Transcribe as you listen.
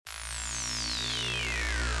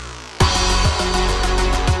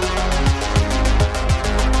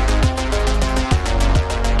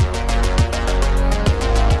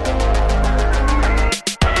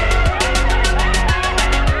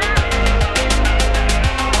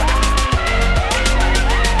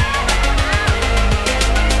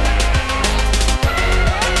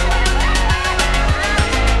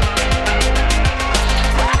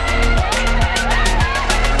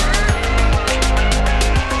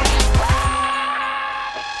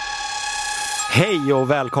Hej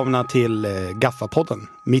och välkomna till Gaffa-podden.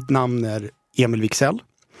 Mitt namn är Emil Wiksell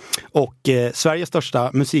och Sveriges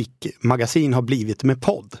största musikmagasin har blivit med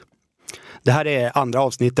podd. Det här är andra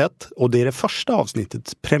avsnittet och det är det första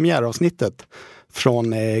avsnittet, premiäravsnittet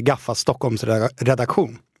från Gaffas Stockholms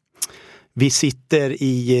redaktion. Vi sitter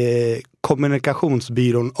i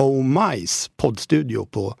kommunikationsbyrån Oh Mys poddstudio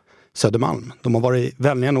på Södermalm. De har varit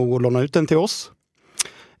vänliga nog att låna ut den till oss.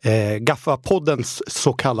 Gaffa-poddens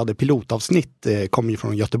så kallade pilotavsnitt kommer ju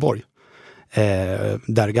från Göteborg.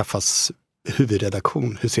 Där Gaffas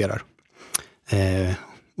huvudredaktion huserar.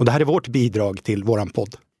 Och det här är vårt bidrag till våran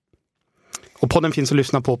podd. Och podden finns att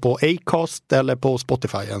lyssna på Acast eller på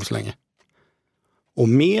Spotify än så länge. Och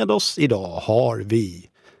med oss idag har vi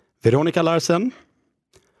Veronica Larsen,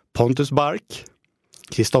 Pontus Bark,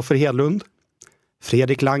 Kristoffer Hedlund,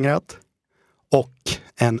 Fredrik Langrat och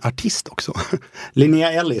en artist också,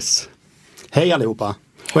 Linnea Ellis. Hej allihopa.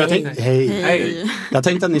 Och hej. Jag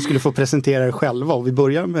tänkte att ni skulle få presentera er själva och vi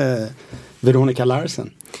börjar med Veronica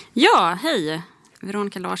Larsen. Ja, hej.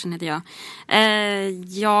 Veronica Larsen heter jag.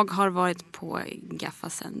 Jag har varit på Gaffa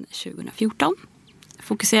sedan 2014.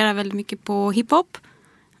 Fokuserar väldigt mycket på hiphop.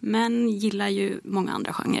 Men gillar ju många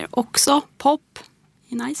andra genrer också. Pop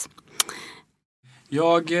är nice.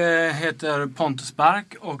 Jag heter Pontus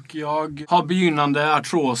Bark och jag har begynnande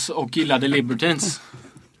artros och gillade Libertines.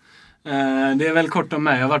 Det är väl kort om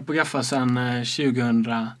mig. Jag har varit på Gaffa sedan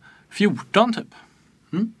 2014 typ.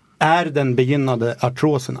 Är den begynnande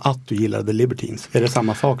artrosen att du gillade Libertines? Är det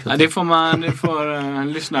samma sak? Ja, det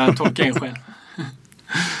får lyssna tolka in själv.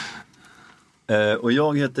 Och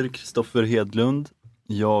jag heter Kristoffer Hedlund.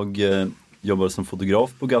 Jag jobbar som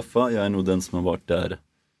fotograf på Gaffa. Jag är nog den som har varit där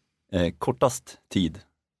kortast tid.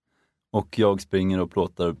 Och jag springer och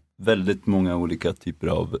plåtar väldigt många olika typer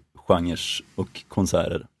av genrer och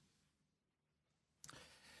konserter.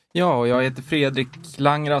 Ja, och jag heter Fredrik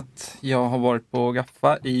Langrat. Jag har varit på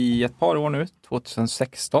Gaffa i ett par år nu,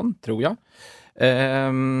 2016 tror jag.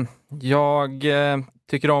 Jag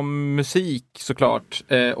tycker om musik såklart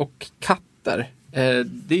och katter.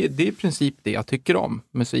 Det är i princip det jag tycker om,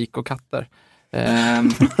 musik och katter.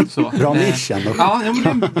 Så. Bra nisch ändå. Ja,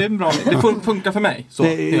 det är bra. Det funkar för mig. Så,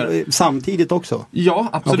 samtidigt också? Ja,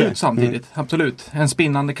 absolut okay. samtidigt. Absolut. En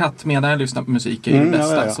spinnande katt medan jag lyssnar på musik är det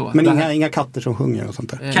bästa. Ja. Så. Men inga katter som sjunger och sånt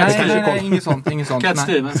där? Nej, inget sånt. Cat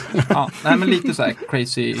Stevens. Nej, men lite så här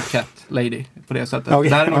crazy cat lady på det sättet. Okay.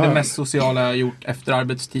 Det här är nog det mest sociala jag har gjort efter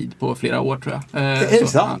arbetstid på flera år tror jag. Är det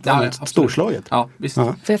sant? Ja, storslaget. Ja, visst.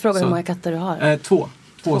 Får jag fråga hur många katter du har?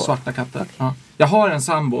 Två svarta katter. Okay. Ja. Jag har en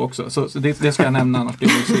sambo också, så det ska jag nämna annars.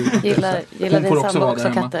 Gillar din sambo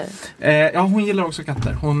också katter? Ja, hon gillar också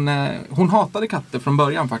katter. Hon hatade katter från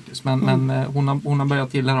början faktiskt, men hon har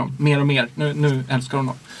börjat gilla dem mer och mer. Nu älskar hon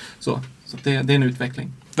dem. Så det är en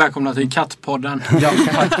utveckling. Välkomna till Kattpodden. Ja,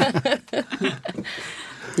 tack.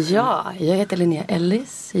 Ja, jag heter Linnea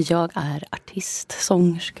Ellis. Jag är artist,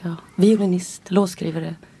 sångerska, violinist,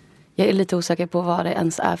 låtskrivare. Jag är lite osäker på vad det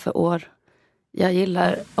ens är för år. Jag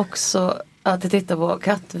gillar också att titta på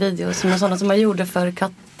kattvideos som är sådana som man gjorde för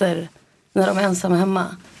katter när de är ensamma hemma.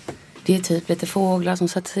 Det är typ lite fåglar som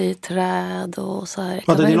sätter sig i träd och så här.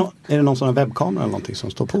 Är det någon sån här webbkamera eller någonting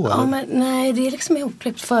som står på? Ja, men nej, det är liksom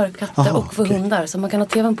ihopklippt för katter och för hundar. Så man kan ha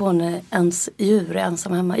tvn på när ens djur är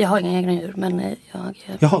ensamma hemma. Jag har inga egna djur, men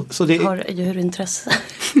jag har djurintresse.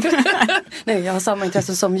 Nej, jag har samma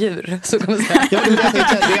intresse som djur, så kan man säga.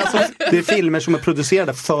 Det är filmer som är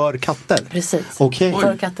producerade för katter? Precis, okay.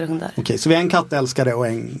 För katter och hundar. Okej, så vi är en kattälskare och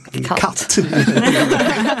en katt.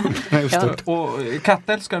 Och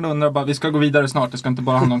kattälskaren undrar bara, vi ska gå vidare snart, det ska inte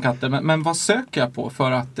bara handla om katter. Men vad söker jag på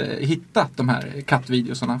för att hitta de här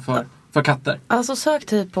kattvideosarna för katter? Alltså sök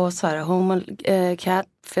typ på så här,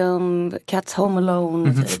 catfilm, Cats Home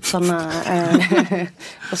Alone, typ sådana.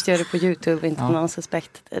 Fast gör det på YouTube, inte på någon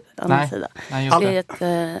suspekt annan sida.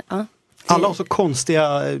 Alla har så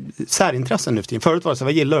konstiga särintressen nu för tiden. Förut var det så här,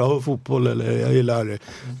 vad gillar du? Fotboll eller jag gillar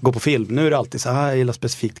gå på film. Nu är det alltid så här, jag gillar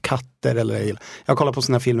specifikt katter eller jag kollar på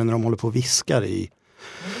såna här filmer när de håller på och viskar i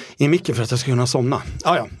micken för att jag ska kunna somna.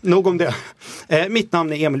 Ja, nog om det. Mitt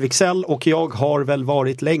namn är Emil Wiksell och jag har väl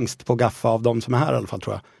varit längst på Gaffa av de som är här i alla fall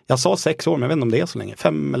tror jag. Jag sa 6 år, men jag vet inte om det är så länge.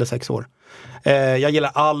 5 eller 6 år. Jag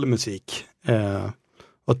gillar all musik.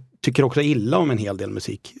 Och tycker också illa om en hel del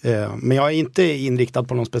musik. Men jag är inte inriktad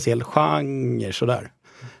på någon speciell genre sådär.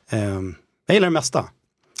 Jag gillar det mesta.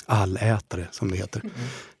 Allätare som det heter.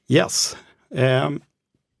 Yes.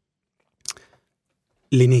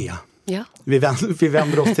 Linnea. Ja. Vi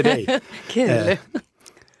vänder oss till dig. Kul.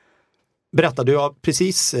 Berätta, du har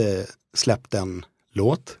precis släppt en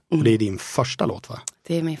låt. Och det är din första låt, va?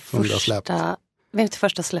 Det är min första Mitt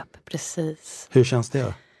första släpp, precis. Hur känns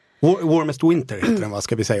det? Warmest Winter heter den, vad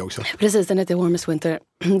ska vi säga också? Precis, den heter Warmest Winter.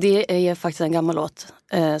 Det är faktiskt en gammal låt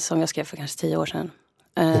som jag skrev för kanske 10 år sedan.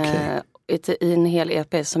 I en hel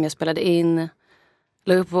EP som jag spelade in,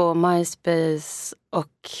 la upp på MySpace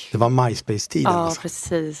och... Det var MySpace-tiden. Ja, alltså.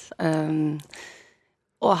 precis.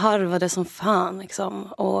 Och harvade som fan liksom.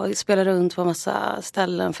 Och spelade runt på massa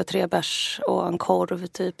ställen för 3 bärs och en korv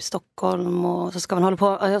typ i Stockholm. Och så ska man hålla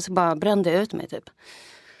på, jag så bara brände ut mig typ.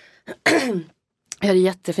 Jag hade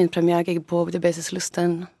jättefint premiärgig på The Basis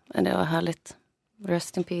Lusten. Det var härligt.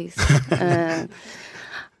 Rest in peace.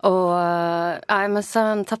 Men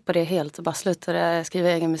sen tappade jag helt och bara slutade skriva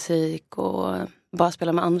egen musik och bara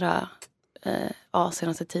spela med andra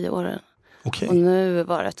senaste 10 åren. Okay. Och nu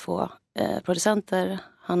var det 2 producenter,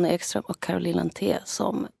 Hanna Ekström och Caroline Lanté,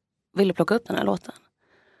 som ville plocka upp den här låten.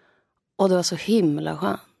 Och det var så himla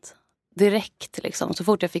skönt. Direkt liksom, så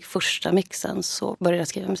fort jag fick första mixen så började jag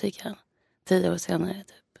skriva musiken. 10 år senare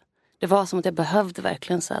typ. Det var som att jag behövde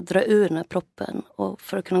verkligen så här, dra ur den här proppen och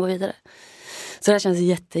för att kunna gå vidare. Så det här känns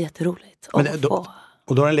jätteroligt.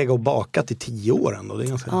 Och då har den legat och bakat i 10 år ändå. Det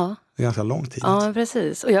är ganska lång tid. Ja,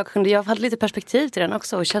 precis. Och jag hade lite perspektiv till den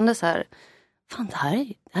också och kände så här, fan det här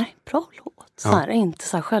är en bra låt. Så här, inte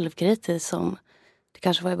så här självkritisk som det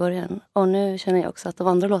kanske var i början. Och nu känner jag också att de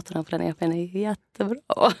andra låtarna på den EPn är jättebra.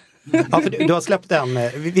 Ja, för du har släppt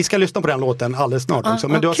vi ska lyssna på den låten alldeles snart också.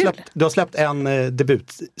 Men du har släppt en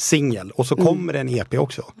debutsingel och så kommer det en EP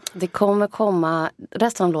också. Det kommer komma,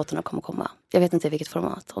 resten av låtarna kommer komma. Jag vet inte i vilket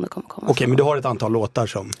format om det kommer komma. Okej, men du har ett antal låtar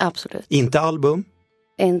som... Absolut. Inte album?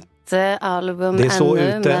 Inte album det är så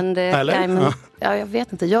ännu, ute, men det... eller? Nej, men, jag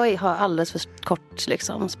vet inte. Jag har alldeles för kort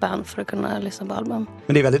liksom, span för att kunna lyssna på album.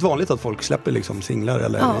 Men det är väldigt vanligt att folk släpper liksom singlar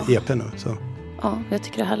eller EP nu. Så. Ja, jag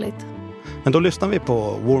tycker det är härligt. Men då lyssnar vi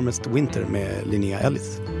på Warmest Winter med Linnea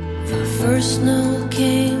Ellis. The first snow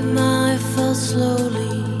came, I fell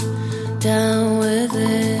slowly down with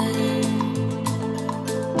it.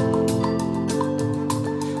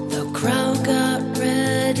 The crowd got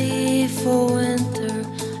ready for winter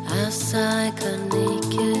as I got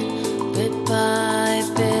naked bit by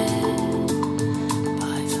bit.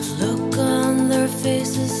 By the look on their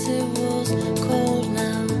faces it was cold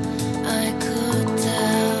now, I could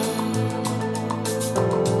tell.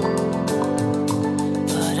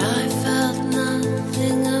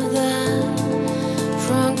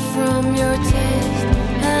 From your taste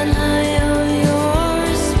and I owe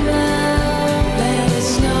your smell. Let it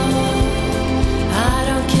snow, I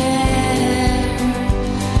don't care.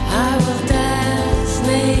 I will dance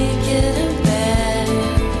naked in bed.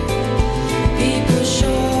 People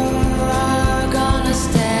sure are gonna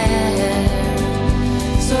stare.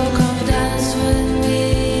 So come dance with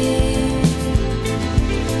me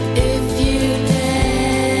if you dare.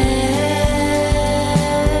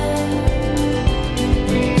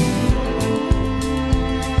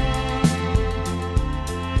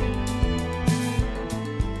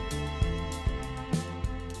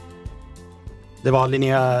 Det var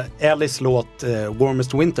Linnea Ellis låt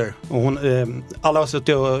Warmest Winter. Och alla har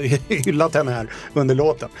suttit och hyllat henne här under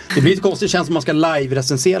låten. Det blir lite konstigt, det känns som man ska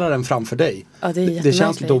live-recensera den framför dig. Ja, det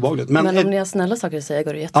känns lite obehagligt. Men om ni har snälla saker att säga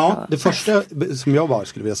går det jättebra. Ja, det första som jag bara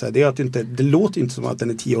skulle vilja säga det är att det låter inte som att den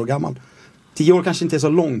är 10 år gammal. 10 år kanske inte är så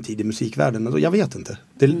lång tid i musikvärlden. Jag vet inte.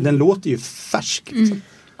 Den låter ju färsk liksom.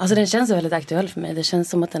 Alltså den känns väldigt aktuell för mig. Det känns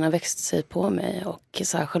som att den har växt sig på mig. Och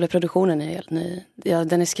så här, själva produktionen är helt ny. Ja,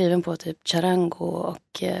 den är skriven på typ charango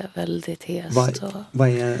och väldigt hes. Vad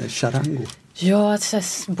är charango? Ja,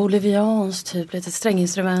 ett bolivianskt typ. Lite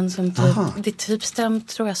stränginstrument som typ, det är typ stämt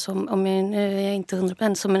tror jag som, nu är jag inte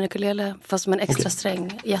 100%, som en ukulele. Fast med en extra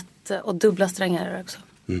sträng. Och dubbla strängar också.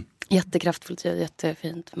 Jättekraftfullt ljud,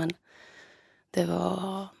 jättefint. Men det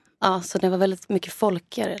var, så det var väldigt mycket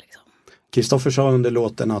folkigare liksom. Kristoffer sa under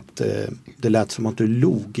låten att det lät som att du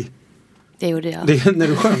log. Det gjorde jag. Det, när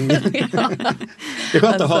du sjöng. Det är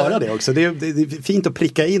skönt att höra det också. Det är fint att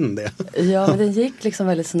pricka in det. Ja, men det gick liksom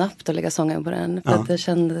väldigt snabbt att lägga sången på den. För att jag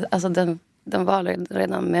kände, alltså den var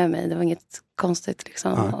redan med mig. Det var inget konstigt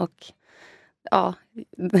liksom. Och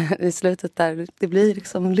i slutet där, det blir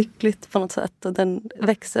liksom lyckligt på något sätt. Och den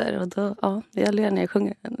växer. Och då, det gäller när jag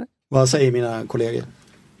sjunger den. Vad säger mina kollegor?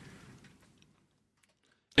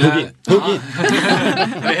 Huggi.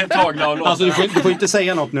 Det är tagna av låtar. Alltså du får inte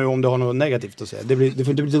säga något nu om du har något negativt att säga. Det får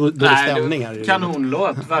inte bli dålig stämning här.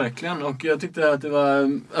 Kanonlåt, verkligen. Och jag tyckte att det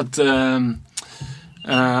var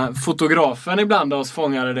fotografen ibland av oss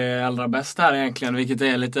fångade det allra bäst här egentligen. Vilket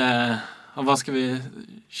är lite vad ska vi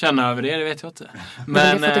känna över det vet jag inte.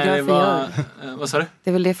 Men det fotografer gör. Vad sa du? Det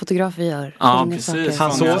är väl det fotografer gör. Ja, Fångar precis.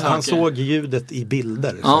 saker. Han såg ljudet i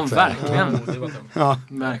bilder. så Ja, att säga. verkligen. Ja.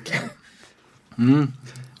 Verkligen.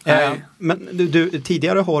 Men du,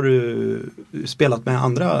 tidigare har du spelat med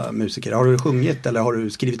andra musiker. Har du sjungit eller har du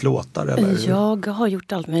skrivit låtar? Eller? Jag har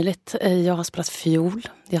gjort allt möjligt. Jag har spelat fiol,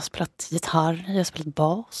 jag har spelat gitarr, jag har spelat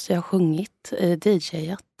bas, jag har sjungit,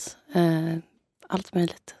 DJat. Allt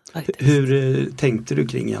möjligt faktiskt. Hur tänkte du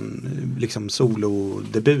kring en liksom,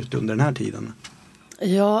 solodebut under den här tiden?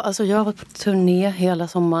 Ja, alltså jag har varit på turné hela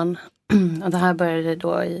sommaren. Det här började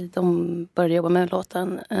då de började jobba med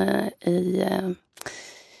låten i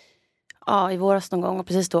våras någon gång. Och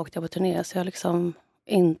precis då åkte jag på turné. Så jag har liksom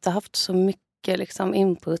inte haft så mycket liksom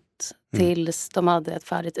input tills de hade ett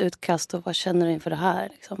färdigt utkast. Och vad känner du inför det här?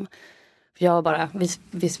 Liksom. För jag bara,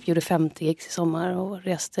 vi gjorde 50 gigs i sommar och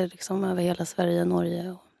reste liksom över hela Sverige och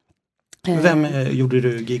Norge. Vem gjorde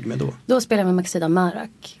du gig med då? Då spelade jag med Maxida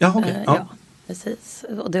Marak. Ja, okej. Ja. Ja, precis.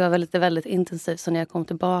 Och det var väldigt, väldigt intensivt. Så när jag kom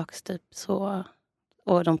tillbaks typ så...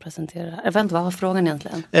 Och de presenterade... Jag vet inte, vad var frågan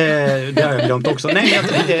egentligen? Det har jag glömt också. Nej,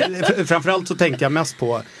 framförallt så tänkte jag mest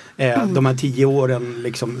på de här 10 åren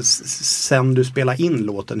liksom, sen du spelade in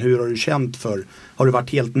låten. Hur har du känt för... Har du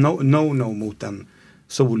varit helt no mot en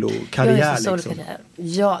solokarriär? Solokarriär.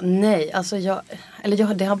 Ja, nej. Alltså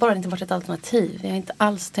det har bara inte varit ett alternativ. Jag har inte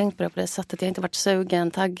alls tänkt på det på det sättet. Jag har inte varit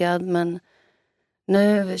sugen, taggad, men...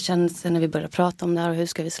 Nu känns det när vi börjar prata om det här och hur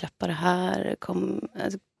ska vi släppa det här?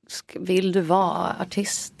 Vill du vara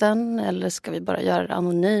artisten eller ska vi bara göra det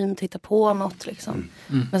anonymt, hitta på något liksom?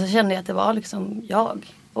 Men så kände jag att det var liksom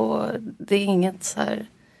jag. Och det är inget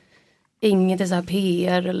så här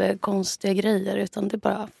PR eller konstiga grejer utan det är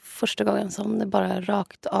bara första gången som det bara är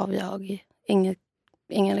rakt av jag.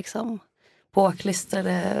 Inga liksom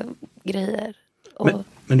påklistrade grejer.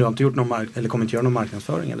 Men du har inte gjort eller kommer inte göra någon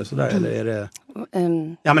marknadsföring eller sådär? Eller är det...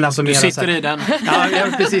 Ja, men alltså du sitter i den. Ja,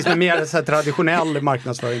 precis. Men mer så här traditionell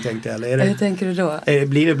marknadsföring tänkte jag. Eller är det, hur tänker du då?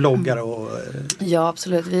 Blir det bloggare och... Ja,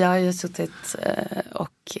 absolut. Vi har ju suttit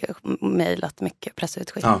och mejlat mycket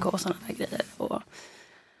pressutskick och sådana här grejer. Och,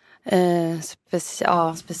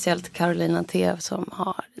 speciellt Carolina Tev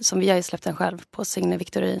som vi har ju släppt den själv på Signe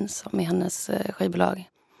Victorin som är hennes skivbolag.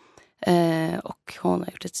 Och hon har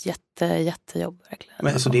gjort ett jättejobb verkligen.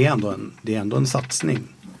 Men alltså det är ändå en satsning.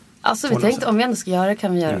 Alltså vi tänkte om vi ändå ska göra det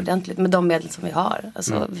kan vi göra ordentligt med de medel som vi har.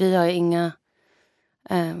 Alltså vi har inga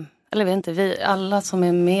eller vet inte, alla som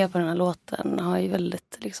är med på den här låten har ju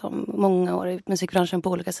väldigt liksom många år i musikbranschen på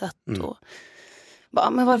olika sätt och bara,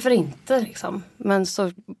 men varför inte liksom? Men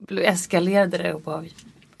så eskalerade det och bara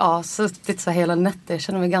suttit så hela nätter. Jag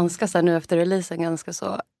känner mig ganska så här, nu efter releasen ganska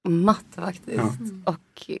så matt faktiskt.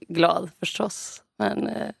 Och glad förstås. Men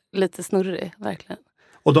lite snurrig verkligen.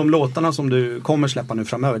 Och de låtarna som du kommer släppa nu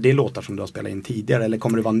framöver, det är låtar som du har spelat in tidigare eller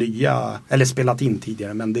kommer det vara nya, eller spelat in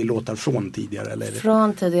tidigare men det är låtar från tidigare? Eller är det...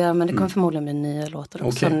 Från tidigare men det kommer förmodligen bli nya låtar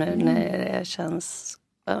också nu när det känns,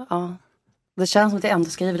 det känns som att jag ändå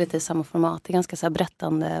skriver lite i samma format. Det är ganska så här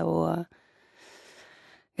berättande och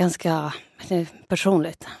ganska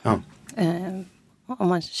personligt. Om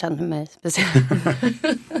man känner mig speciellt.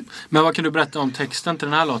 Men vad kan du berätta om texten till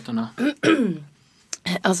den här låten då?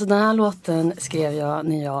 Alltså den här låten skrev jag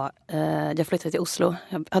när jag flyttade till Oslo.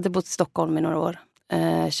 Jag hade bott i Stockholm i några år.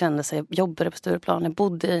 Kände sig, jobbade på Stureplan. Jag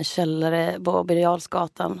bodde i en källare på Birger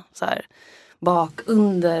Jarlsgatan. Så här, bak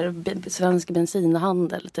under svensk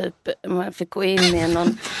bensinhandel typ. Man fick gå in i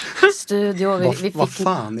någon studio. Vad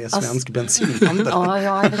fan är svensk bensinhandel?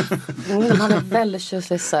 De hade väldigt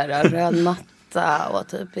tjusig så här röd matta och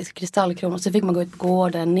typ kristallkronor. Så fick man gå ut på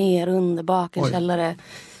gården, ner under bak en källare.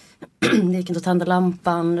 Det gick inte att tända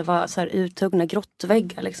lampan. Det var så här uthuggna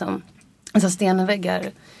grottväggar liksom. Alltså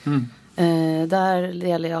stenväggar. Där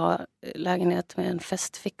delade jag lägenhet med en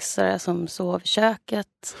festfixare som sov i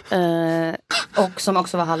köket. Och som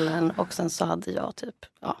också var hallen. Och sen så hade jag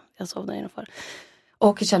jag sov där innanför.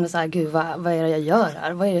 Och jag kände så här, gud vad är det jag gör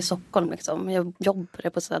här? Vad är det i Stockholm liksom? Jag jobbade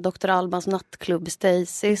på så här Dr. Albans nattklubb i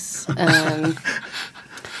Stacy's.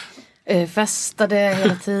 Festade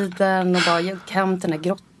hela tiden och bara gick hem till den här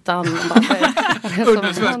grottan.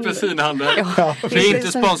 Under Svensk bensinhandel. Vi är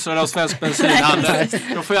inte sponsrade av Svensk bensinhandel.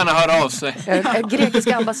 De får gärna höra av sig.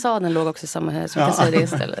 Grekiska ambassaden låg också i samma hus. Jag kan säga det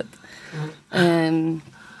istället.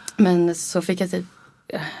 Men så fick jag typ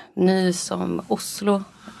nys om Oslo.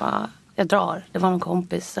 Jag drar. Det var någon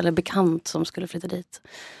kompis eller bekant som skulle flytta dit.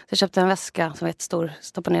 Så jag köpte en väska som var jättestor.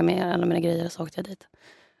 Stoppade ner med alla mina grejer och så åkte jag dit.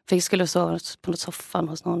 Skulle sova på soffan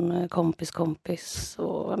hos någon kompis.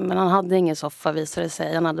 Men han hade ingen soffa visade det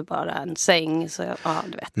sig. Han hade bara en säng. Så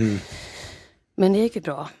du vet. Men det gick ju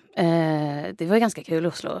bra. Det var ganska kul i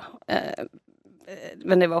Oslo.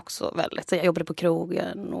 Men det var också väldigt... Jag jobbade på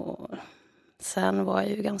krogen och sen var jag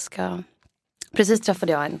ju ganska... Precis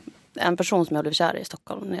träffade jag en person som jag blev kär i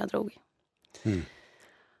Stockholm när jag drog.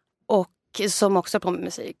 Och som också på med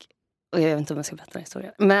musik. Och jag vet inte om jag ska berätta en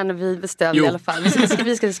historia. Men vi bestämde i alla fall.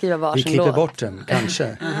 Vi ska skriva varsin låt. Vi klipper bort den,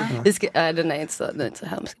 kanske. Den är inte så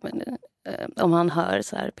hemsk. Men, om han hör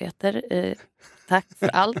så här, Peter, tack för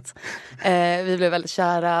allt. Vi blev väldigt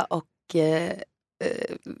kära och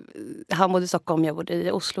han bodde i Stockholm, jag bodde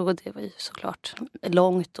i Oslo. Och det var ju såklart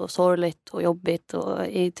långt och sorgligt och jobbigt. Och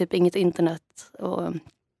typ inget internet. Och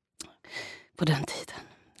på den tiden.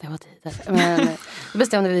 Det var tider. Men då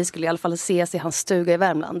bestämde vi skulle i alla fall ses i hans stuga i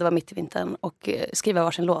Värmland. Det var mitt i vintern. Och skriva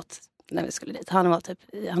varsin låt när vi skulle dit. Han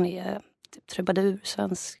är typ trubadur,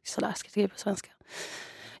 svensk, sådär, ska skriva på svenska.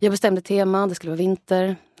 Jag bestämde tema, det skulle vara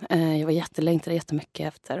vinter. Jag var jättelängtade jättemycket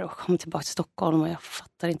efter och kom tillbaka till Stockholm och jag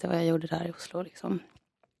fattar inte vad jag gjorde där i Oslo liksom.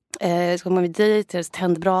 Så kom vi dit, det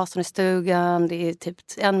tände brasan i stugan, det är typ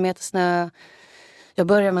 1 meter snö. Jag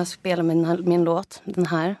börjar med att spela min låt, den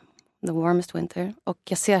här, The Warmest Winter. Och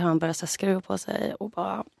jag ser hur han börjar så skruva på sig och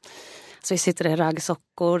bara... Så vi sitter i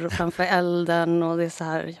raggsockor framför elden och det är så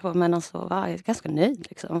här, jag bara, men alltså, jag är ganska nöjd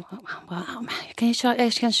liksom. Han bara, jag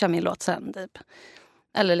kan köra min låt sen typ.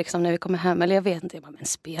 Eller liksom när vi kommer hem, eller jag vet inte, jag bara, men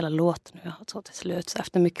spela låten nu, så till slut. Så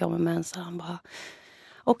efter mycket om och men så han bara,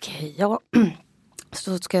 okej, ja.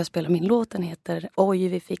 Så ska jag spela min låt, den heter Oj,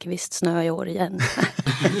 vi fick visst snö i år igen.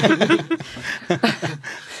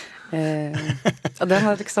 Och den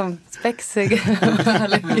var liksom spexig.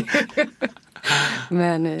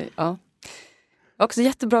 Men ja. Också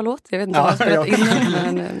jättebra låt. Jag vet inte vad jag spelat in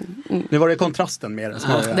men Nu var det kontrasten mer än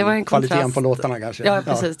det var en kvaliteten kontrast på låtarna kanske. Ja,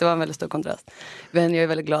 precis. Det var en väldigt stor kontrast. Men jag är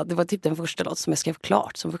väldigt glad. Det var typ den första låt som jag skrev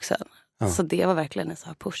klart som vuxen. Så det var verkligen en sån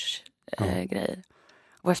här push-grej.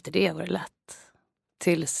 Och efter det var det lätt.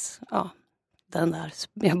 Tills, den där,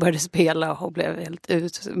 jag började spela och blev helt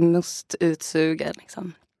utsugen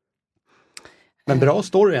liksom. Men bra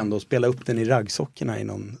story ändå att spela upp den i raggsockorna i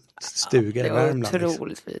någon stuga i Värmland. Det var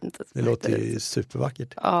otroligt fint. Det låter ju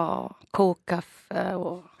supervackert. Ja, kokkaffe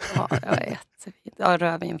och det var jättefint. Ja,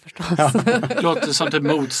 rödvin förstås. Låter som typ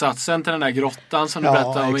motsatsen till den där grottan som du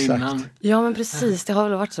berättade om innan. Ja, men precis. Det har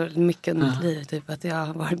väl varit så mycket under mitt liv. Typ att jag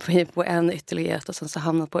har varit på en ytterlighet och sen så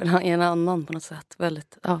hamnat på en annan på något sätt.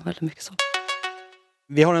 Väldigt mycket så.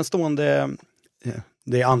 Vi har en stående...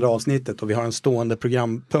 Det är andra avsnittet och vi har en stående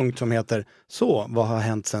programpunkt som heter Så, vad har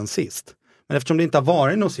hänt sen sist? Men eftersom det inte har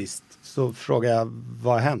varit något sist så frågar jag,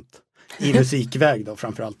 vad har hänt? I musikväg då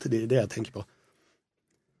framförallt, det är det jag tänker på.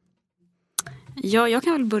 Ja, jag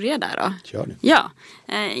kan väl börja där då. Kör det. Ja,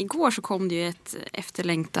 igår så kom det ju ett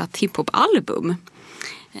efterlängtat hiphop-album.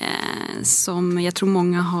 Som jag tror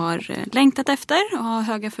många har längtat efter och har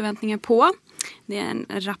höga förväntningar på. Det är en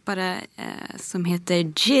rappare som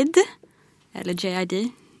heter Jid. Eller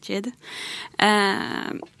Jid.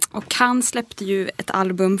 Och han släppte ju ett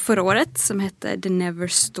album förra året som hette The Never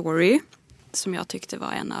Story. Som jag tyckte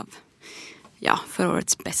var en av förra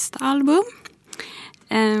årets bästa album.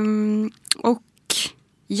 Och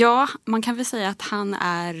ja, man kan väl säga att han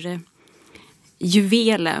är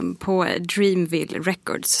juvelen på Dreamville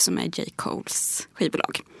Records som är J. Coles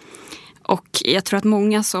skivbolag. Och jag tror att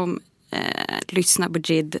många som lyssnar på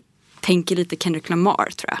Jid tänker lite Kendrick Lamar,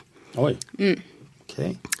 tror jag. Oj.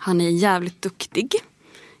 Okay. Han är jävligt duktig.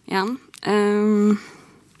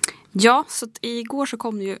 Ja, så igår så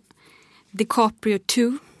kom ju DiCaprio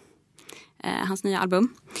 2, hans nya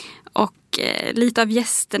album. Och lite av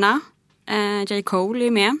gästerna, J. Cole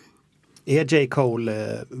är med. Är J.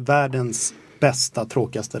 Cole världens bästa,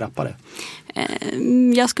 tråkigaste rappare?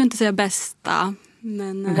 Jag skulle inte säga bästa,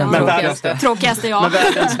 men tråkigaste, ja. Men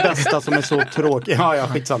världens bästa som är så tråkig. Ja,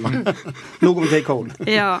 skitsamma. Nog om J.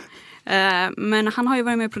 Cole. Ja, men han har ju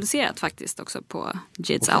varit med och producerat faktiskt också på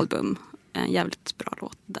Jids album. En jävligt bra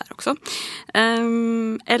låt där också.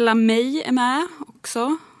 Ella May är med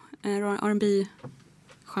också.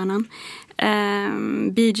 R&B-stjärnan.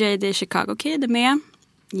 BJ The Chicago Kid är med.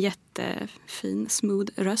 Jättefin,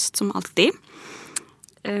 smooth röst som alltid.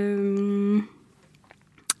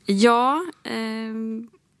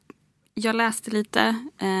 Jag läste lite.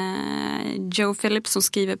 Joe Phillips som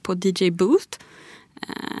skriver på DJ Booth,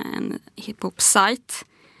 en hiphop-sajt.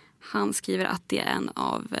 Han skriver att det är en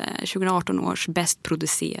av 2018 års bäst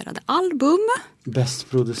producerade album. Bäst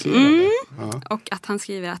producerade? Ja. Och att han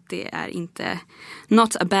skriver att det är inte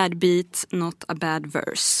not a bad beat, not a bad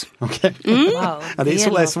verse. Okej. Wow, ja, det är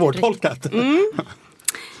så svårtolkat.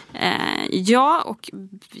 Ja, och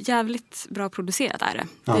jävligt bra producerat är det.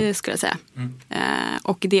 Ja. Det skulle jag säga.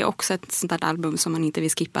 Och det är också ett sånt där album som man inte vill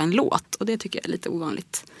skippa en låt. Och det tycker jag är lite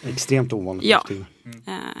ovanligt. Extremt ovanligt. Ja.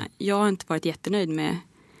 Jag har inte varit jättenöjd med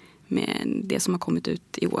det som har kommit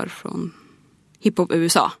ut i år från hiphop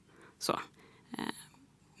USA. Så.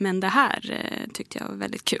 Men det här tyckte jag var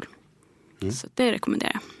väldigt kul. Så det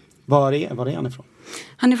rekommenderar jag. Var är han ifrån?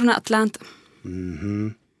 Han är från Atlanta.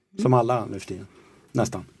 Som alla nu för tiden.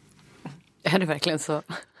 Nästan. Är det verkligen så?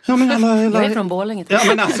 Ja, men alla... Jag är från Borlänge. Ja,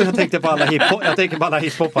 men alltså jag tänkte på alla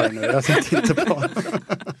hiphopare nu. Jag tänkte inte på...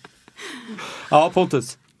 Ja,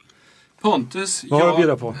 Pontus. Vad har du att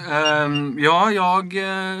bjuda på? Jag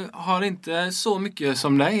har inte så mycket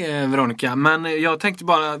som dig, Veronica. Men jag tänkte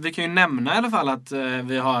bara, vi kan ju nämna i alla fall att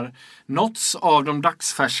vi har nåtts av de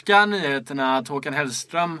dagsfärska nyheterna att Håkan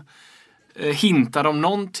Hellström hintar om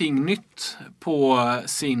någonting nytt på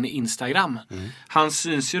sin Instagram. Han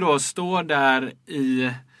syns ju då stå där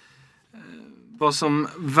i vad som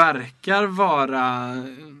verkar vara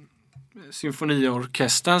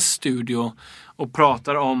symfoniorkesterns studio och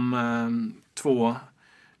pratar om 2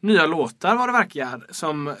 nya låtar vad det verkar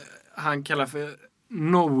som han kallar för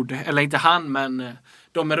eller inte han, men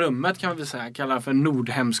de i rummet kan man väl säga kallar för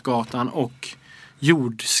Nordhemsgatan och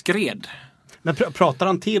Jordskred. Men pratar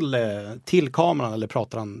han till kameran eller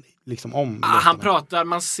pratar han liksom om låtarna? Han pratar,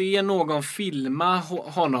 man ser någon filma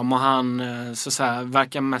honom och han så att säga,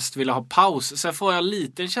 verkar mest vilja ha paus. Sen får jag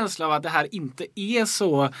lite en känsla av att det här inte är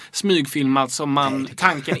så smygfilmat som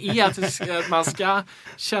tanken är att man ska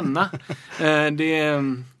känna.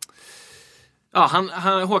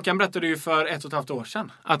 Håkan berättade ju för 1,5 år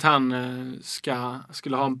sedan att han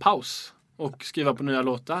skulle ha en paus och skriva på nya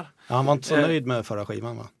låtar. Ja, han var inte så nöjd med förra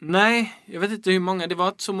skivan, va? Nej, jag vet inte hur många. Det var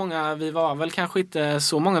inte så många. Vi var väl kanske inte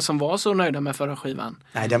så många som var så nöjda med förra skivan.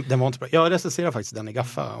 Nej, den var inte bra. Jag recenserade faktiskt den i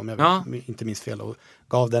Gaffa, om jag inte minns fel, och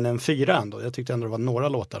gav den en 4 ändå. Jag tyckte ändå det var några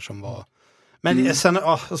låtar som var... Men sen,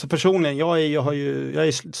 alltså personligen, jag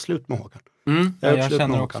är slut med Håkan. Jag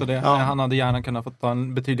känner också det. Ja. Han hade gärna kunnat få ta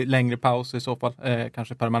en betydligt längre paus i så fall.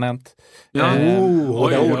 Kanske permanent. Ja.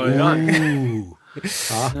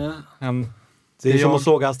 Det är som att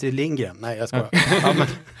såga Astrid Lindgren. Nej, jag skojar.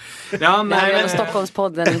 Det här är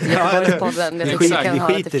Stockholmspodden, inte Göteborgspodden. Jag tycker vi kan ha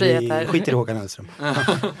lite frihet här. Skiter i Håkan Hellström.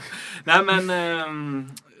 Nej,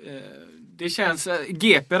 men... det känns...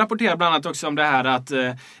 GP rapporterar bland annat också om det här att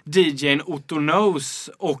DJ:n Otto Knows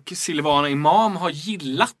och Silvana Imam har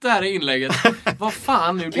gillat det här inlägget. Vad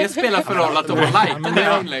fan nu, det spelar för roll att de har likat det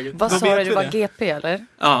här inlägget. Vad sa du, det var GP eller?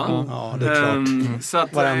 Ja, det är klart. Så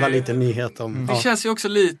att, varenda liten nyhet om... Det känns ju också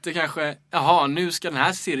lite kanske, jaha, nu ska den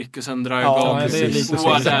här cirkusen dra igång. Det är lite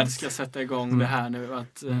så. Där ska sätta igång det här nu.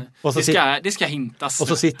 Att, det ska hintas. Och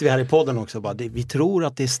så sitter vi här i podden också och bara, vi tror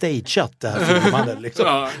att det är stageat det här filmade.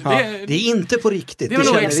 Liksom. Det är inte på riktigt. Det var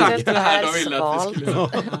nog exakt det här de ville att vi skulle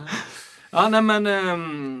göra. Ja, nej men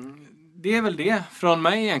det är väl det från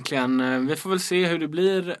mig egentligen. Vi får väl se hur det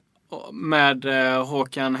blir med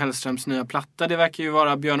Håkan Hellströms nya platta. Det verkar ju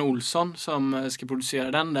vara Björn Olsson som ska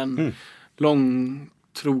producera den. Långt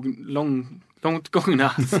gångna,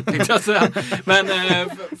 tänkte jag säga. Men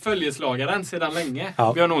följeslagaren sedan länge,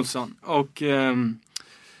 Björn Olsson. Och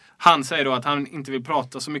han säger då att han inte vill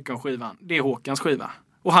prata så mycket om skivan. Det är Håkans skiva.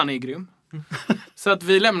 Och han är grym. Så att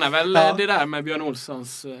vi lämnar väl det där med Björn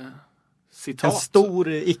Olssons citat. En stor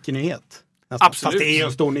icke-nyhet. Absolut. Fast det är ju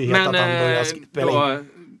en stor nyhet att han börjar spela in.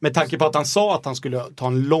 Med tanke på att han sa att han skulle ta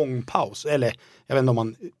en lång paus. Eller, jag vet inte om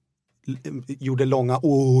han gjorde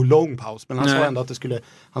lång paus. Men han sa ändå att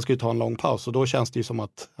han skulle ta en lång paus. Och då känns det ju som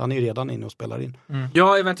att han är redan inne och spelar in.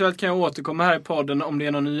 Ja, eventuellt kan jag återkomma här i podden om det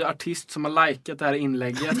är någon ny artist som har likat det här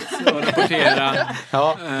inlägget och rapportera.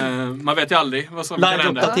 Man vet ju aldrig vad som kan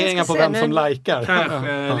hända. Live-uppdateringar på vem som likar.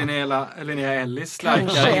 Kanske Linnea Ellis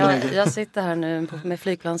likar. Jag sitter här nu med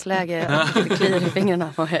flygplansläge och det kliar i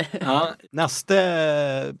fingrarna på mig. Nästa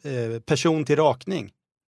person till rakning.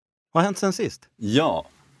 Vad har hänt sen sist? Ja.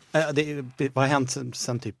 Vad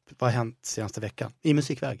har hänt senaste veckan i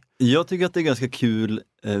musikväg? Jag tycker att det är ganska kul.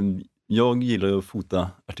 Jag gillar att fota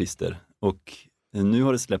artister och nu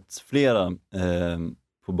har det släppts flera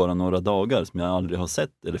på bara några dagar som jag aldrig har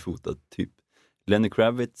sett eller fotat. Typ Lenny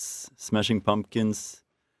Kravitz, Smashing Pumpkins,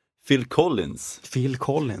 Phil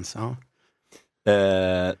Collins, ja.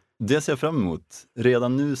 Det ser jag fram emot.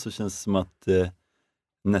 Redan nu så känns det som att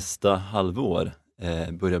nästa halvår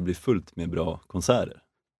börjar bli fullt med bra konserter.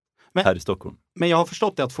 här i Stockholm. Men jag har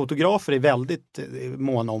förstått det att fotografer är väldigt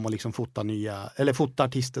måna om att liksom fota fota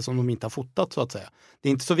artister som de inte har fotat så att säga. Det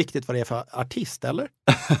är inte så viktigt vad det är för artist, eller?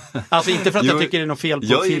 Alltså inte för att jag tycker det är något fel på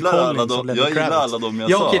Phil Collins och Lenny Kravitz. Jag gillar alla dem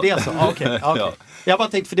jag sa. sa. Okej, det är så. Okej. Ja. Jag bara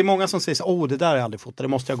tänkte, för det är många som säger så, det där har jag aldrig fotat, det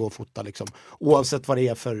måste jag gå och fota liksom. Oavsett vad det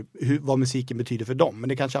är för, vad musiken betyder för dem. Men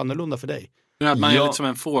det är kanske annorlunda för dig. Att man är lite som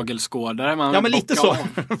en fågelskådare. Ja, men lite så.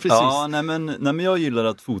 Precis. Ja, nej men jag gillar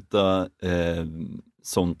att fota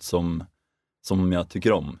sånt som jag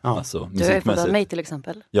tycker om. Ja. Alltså, Du har ju fotat mig till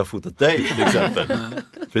exempel. Jag har fotat dig till exempel.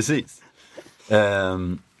 Precis.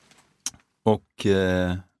 Och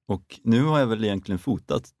nu har jag väl egentligen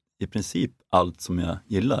fotat i princip allt som jag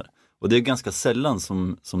gillar. Och det är ganska sällan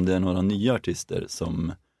som det är några nya artister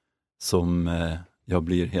som jag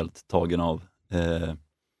blir helt tagen av.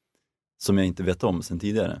 Som jag inte vet om sedan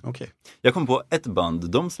tidigare. Okay. Jag kom på ett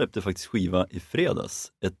band, de släppte faktiskt skiva i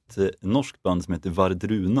fredags. Ett norskt band som heter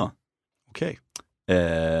Vardruna. Okay.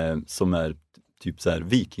 Som är typ så här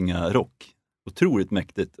vikingarock. Otroligt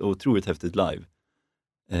mäktigt och otroligt häftigt live.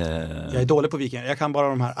 Jag är dålig på vikingar, jag kan bara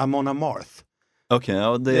de här Amon Amarth. Okay,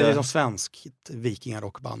 ja, det är liksom svenskt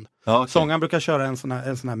vikingarockband. Ja, okay. Sångaren brukar köra en sån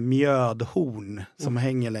här mjödhorn som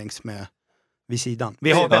hänger längs med vid sidan.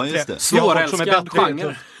 Vi har bättre, svårälskad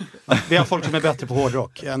genre. Vi har folk som är bättre på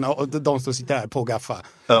hårdrock än de som sitter här på Gaffa.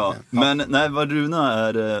 Ja, men nej, Vardruna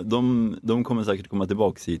är, de kommer säkert komma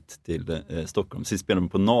tillbaka hit till Stockholm. Sist spelade de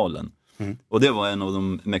på Nalen. Och det var en av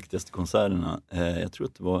de mäktigaste konserterna. Jag tror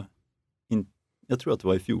att det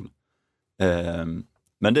var i fjol.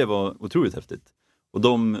 Men det var otroligt häftigt. Och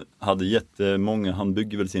de hade jättemånga, han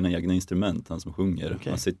bygger väl sina egna instrument, han som sjunger. Okay.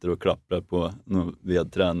 Han sitter och klappar på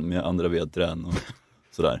vedträn med andra vedträn och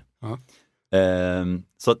sådär.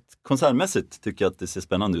 Så att konsertmässigt tycker jag att det ser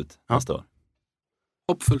spännande ut nästa år.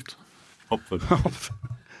 Hoppfullt.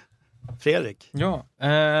 Fredrik? Ja,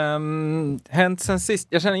 hänt sen sist.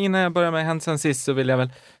 Jag känner innan jag börjar med hänt sen sist så vill jag väl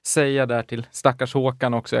säga där till stackars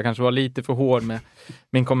Håkan också. Jag kanske var lite för hård med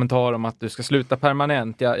min kommentar om att du ska sluta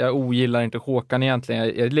permanent. Jag ogillar inte Håkan egentligen.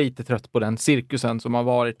 Jag är lite trött på den cirkusen som har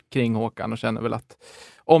varit kring Håkan och känner väl att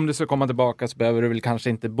om du ska komma tillbaka så behöver du väl kanske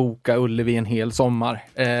inte boka Ullevi en hel sommar.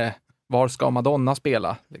 Var ska Madonna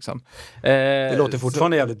spela? Liksom. Det låter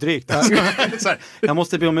fortfarande jävligt drygt. Jag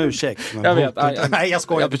måste be om ursäkt. Jag vet. Nej, jag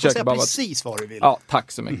skojar. Jag försöker bara precis vad du vill. Ja,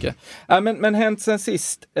 tack så mycket. Men hänt sen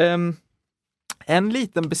sist. En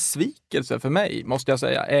liten besvikelse för mig, måste jag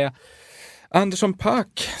säga, är Anderson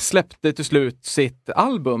 .Paak släppte till slut sitt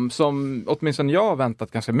album som åtminstone jag har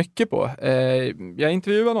väntat ganska mycket på. Jag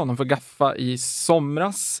intervjuade honom för Gaffa i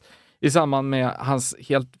somras i samband med hans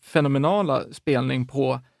helt fenomenala spelning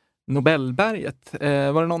på Nobelberget.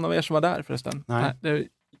 Var det någon av er som var där förresten? Nej.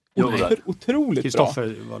 Otroligt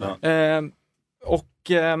Kristoffer bra. Var där. Och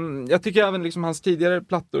jag tycker även liksom hans tidigare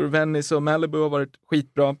plattor, Venice och Malibu, har varit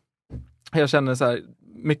skitbra. Jag känner så här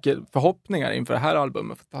mycket förhoppningar inför det här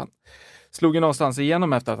albumet. För han slog ju någonstans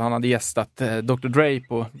igenom efter att han hade gästat Dr. Dre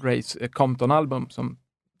på Dre's Compton-album som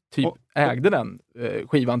typ ägde den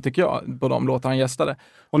skivan tycker jag, på de låtar han gästade.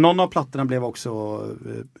 Och någon av plattorna blev också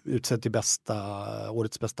utsedd till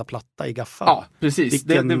årets bästa platta i Gaffa. Ja, precis.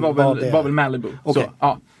 Det var väl Malibu. Okay. Så,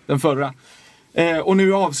 ja, den förra. Och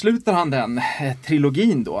nu avslutar han den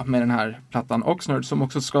trilogin då med den här plattan Oxnard som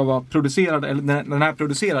också ska vara producerad, eller den här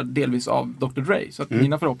producerad delvis av Dr. Dre. Så att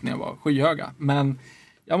mina förhoppningar var skyhöga. Men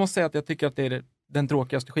jag måste säga att jag tycker att det är den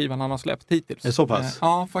tråkigaste skivan han har släppt hittills. Det är så pass?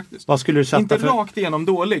 Ja, faktiskt. Vad skulle du sätta inte rakt igenom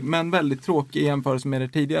dålig, men väldigt tråkig i jämförelse med det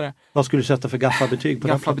tidigare. Vad skulle du sätta för Gaffa-betyg på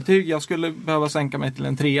Gaffa-betyg? Jag skulle behöva sänka mig till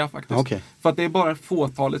en 3 faktiskt. Okay. För att det är bara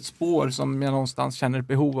fåtalet spår som jag någonstans känner ett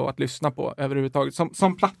behov av att lyssna på överhuvudtaget.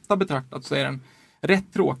 Som platta betraktat så är den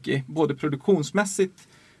rätt tråkig, både produktionsmässigt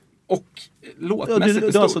och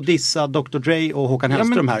låtmässigt. Du har alltså dissat Dr. Dre och Håkan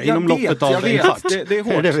Hellström här inom loppet av en kvart. Det är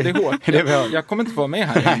hårt. Jag kommer inte få vara med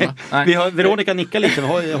här hemma. Nej. Vi har Veronica nickar lite.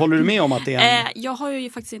 Håller du med om att det är en... Jag har ju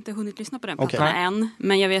faktiskt inte hunnit lyssna på den plattan än.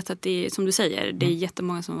 Men jag vet att det är, som du säger, det är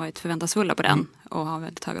jättemånga som varit förväntansfulla på den och har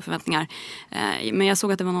väldigt höga förväntningar. Men jag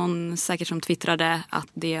såg att det var någon säkert som twittrade att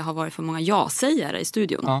det har varit för många ja-sägare i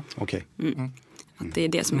studion. Ja. Okay. Att det är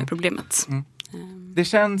det som är problemet. Det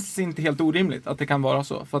känns inte helt orimligt att det kan vara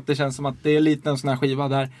så. För att det känns som att det är lite en sån här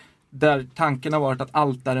skiva där tanken har varit att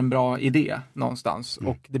allt är en bra idé någonstans.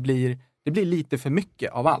 Och det blir lite för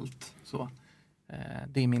mycket av allt. Så,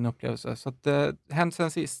 det är min upplevelse. Så att hänt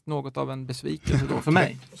sen sist något av en besvikelse då för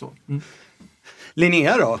mig. Så.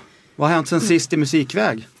 Linnea då? Vad har hänt sen sist i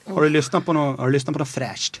musikväg? Har du lyssnat på något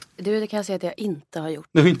fräscht? Du, det kan jag säga att jag inte har gjort.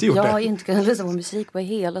 Du har inte gjort det? Jag har inte kunnat lyssna på musik på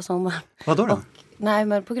hela sommaren. Vadå då? Nej,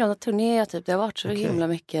 men på grund av turnéer typ. Det har varit så himla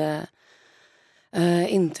mycket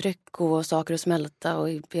intryck och saker att smälta och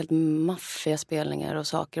helt maffiga spelningar och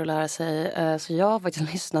saker att lära sig. Så jag har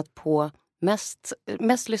faktiskt lyssnat på,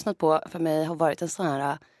 mest lyssnat på för mig har varit en sån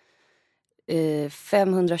här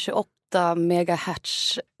 528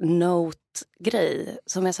 megahertz note-grej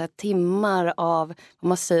som är så här timmar av, om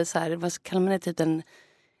man säger så här, vad kallar man det, typ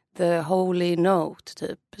the holy note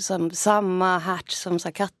typ, som samma hertz som så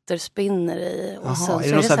här katter spinner i. Och sen, är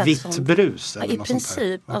det något så här vitt brus? Ja, i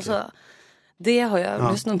princip, okay. Alltså det har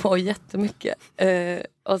jag lyssnat på jättemycket.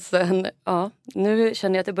 Och sen, nu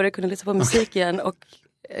känner jag att jag börjar kunna lyssna på musik igen och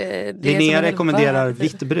Linnea rekommenderar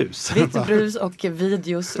vitt brus. Vitt brus och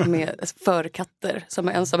videos med för katter som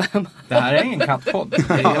är ensamma hemma. Det här är ingen kattpodd.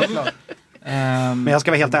 Det är helt klart. Men jag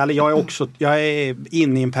ska vara helt ärlig, jag är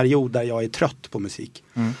inne i en period där jag är trött på musik.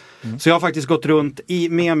 Så jag har faktiskt gått runt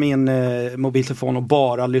med min mobiltelefon och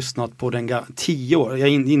bara lyssnat på den 10 år. Jag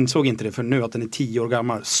insåg inte det för nu att den är 10 år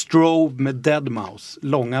gammal. Strobe med Deadmau5,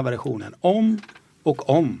 långa versionen. Om och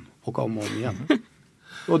om igen.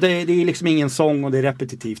 Och det är liksom ingen sång och det är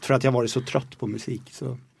repetitivt för att jag varit så trött på musik.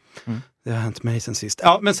 Så det har hänt mig sen sist.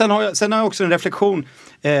 Ja, men sen har jag också en reflektion.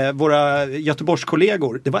 Våra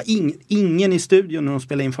Göteborgskollegor. Det var ingen i studion när de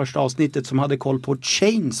spelade in första avsnittet som hade koll på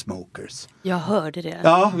Chainsmokers. Jag hörde det.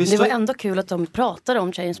 Ja, det var ändå kul att de pratade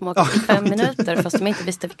om Chainsmokers i 5 minuter fast de inte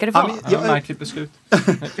visste vilka det var. Märkligt beslut.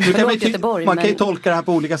 Man kan ju tolka det här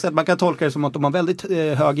på olika sätt. Man kan tolka det som att de har väldigt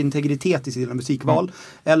hög integritet i sina musikval.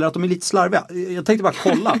 Eller att de är lite slarviga. Jag tänkte bara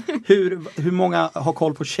kolla. Hur många har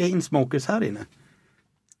koll på Chainsmokers här inne?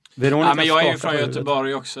 Ja, men jag är ju från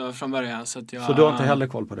Göteborg också från början. Så du har inte heller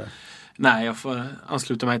koll på det? Nej, jag får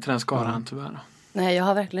ansluta mig till den skaran tyvärr. Nej, jag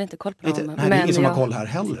har verkligen inte koll på dem. Nej, det är ingen som har koll här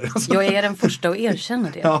heller. Jag är den första att erkänna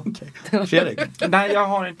det. Ja, okej. Fredrik? Nej, jag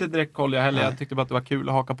har inte direkt koll jag heller. Jag tyckte bara att det var kul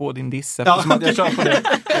att haka på din diss eftersom att jag kör på det.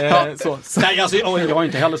 Nej, alltså, jag har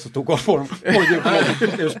inte heller så stor koll på dem. Det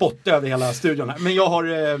är spott över hela studion här. Men jag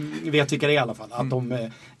vet vilka det är i alla fall. Att de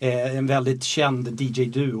är en väldigt känd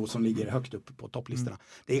DJ-duo som ligger högt upp på topplistorna.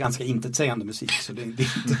 Det är ganska intetsägande musik. Så det är inte,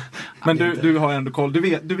 men du har ändå koll.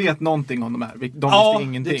 Du vet någonting om de här. De visste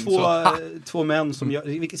ingenting. Det är två män som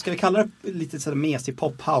gör, ska vi kalla det lite sådär mesig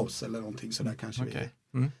pophouse eller någonting sådär kanske. Okay.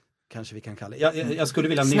 Kanske vi kan kalla det. Jag skulle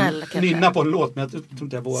vilja nynna på en låt men jag tror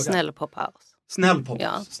inte jag vågar. Snäll pophouse. Snäll pophouse.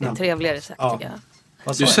 Ja, det är en trevligare sätt tycker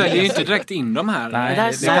jag. Du säljer ju inte direkt in de här.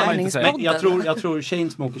 Nej, det kan man inte säga. Men jag tror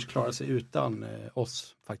Chainsmokers klarar sig utan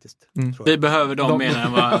oss faktiskt. Tror vi behöver dem mer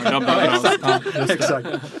än vad de behöver oss. Exakt.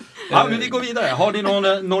 Ja, men vi går vidare. Har ni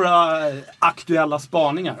några aktuella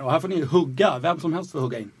spaningar? Och här får ni hugga. Vem som helst får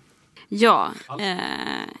hugga in. Ja,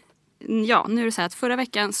 nu är det så här att förra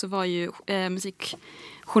veckan så var ju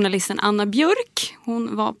musikjournalisten Anna Björk,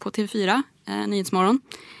 hon var på TV4, Nyhetsmorgon.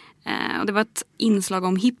 Och det var ett inslag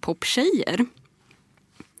om hiphop-tjejer.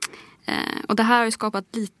 Och det här har ju skapat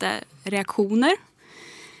lite reaktioner.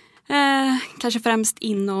 Kanske främst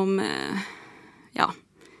inom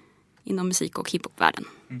musik- och hiphop-världen.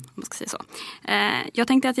 Om man ska säga så. Jag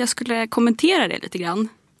tänkte att jag skulle kommentera det lite grann.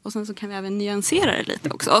 Och sen så kan vi även nyansera det lite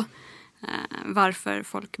också. Varför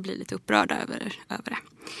folk blir lite upprörda över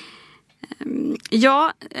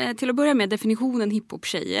det. Till att börja med definitionen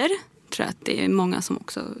hiphop-tjejer. Tror jag att det är många som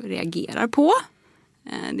också reagerar på.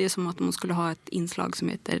 Det är som att man skulle ha ett inslag som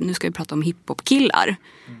heter nu ska vi prata om hiphop-killar.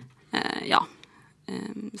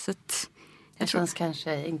 Så att det känns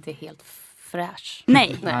kanske inte helt fräsch.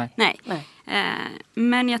 Nej.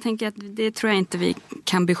 Men jag tänker att det tror jag inte vi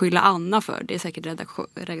kan beskylla Anna för. Det är säkert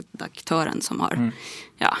redaktören som har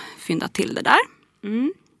fyndat till det där.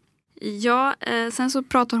 Sen så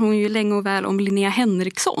pratar hon ju länge och väl om Linnea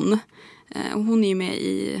Henriksson. Hon är ju med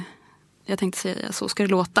i, jag tänkte säga Så ska det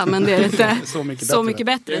låta, men det är inte så mycket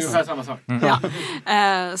bättre. Det är ungefär samma sak.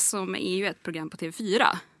 Som är ju ett program på TV4.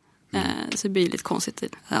 Så det blir lite konstigt.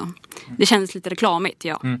 Det kändes lite reklamigt,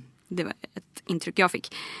 Det var ett intryck jag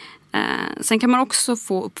fick. Sen kan man också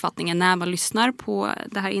få uppfattningen när man lyssnar på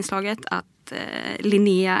det här inslaget att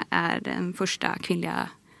Linnea är den första kvinnliga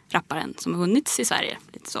rapparen som har vunnits i Sverige.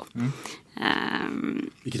 Lite så.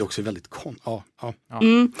 Vilket också är väldigt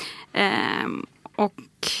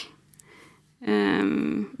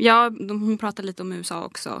hon pratar lite om USA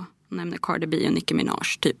också. Hon nämner Cardi B och Nicki Minaj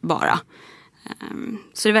typ bara.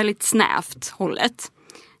 Så det är väldigt snävt hållet.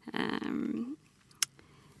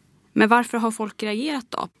 Men varför har folk reagerat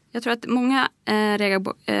då? Jag tror att många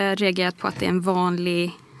reagerat på att det är en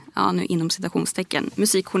vanlig, nu inom citationstecken,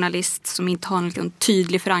 musikjournalist som inte har en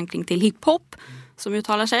tydlig förankring till hiphop som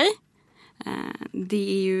uttalar sig.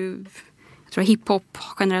 Det är ju, jag tror att hiphop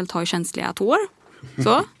generellt har känsliga tår.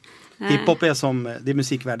 Så. Hiphop är som, det är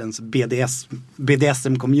musikvärldens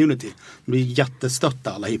BDSM-community. De blir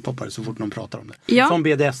jättestötta alla hiphoppare så fort någon pratar om det. Ja. Som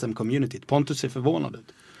BDSM-communityt. Pontus ser förvånad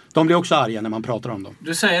ut. De blir också arga när man pratar om dem.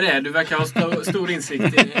 Du säger det, du verkar ha stor insikt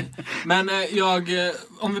i. Men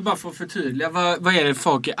om vi bara får förtydliga, vad är det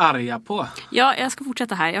folk är arga på? Ja, jag ska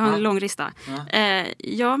fortsätta här. Jag har en lång lista.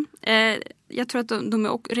 Jag tror att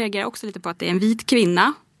de reagerar också lite på att det är en vit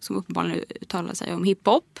kvinna som uppenbarligen uttalar sig om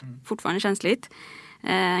hiphop. Fortfarande känsligt.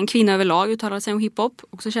 En kvinna överlag uttalar sig om hiphop.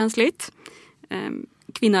 Också känsligt.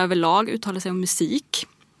 Kvinna överlag uttalar sig om musik.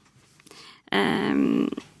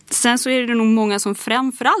 Sen så är det nog många som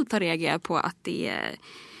framförallt har reagerat på att det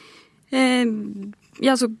är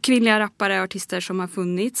alltså kvinnliga rappare och artister som har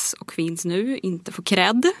funnits och finns nu inte får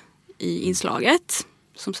cred i inslaget.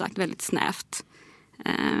 Som sagt väldigt snävt.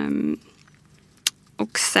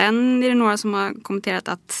 Och sen är det några som har kommenterat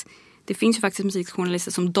att det finns ju faktiskt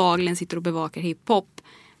musikjournalister som dagligen sitter och bevakar hiphop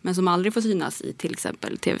men som aldrig får synas i till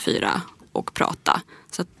exempel TV4 och prata.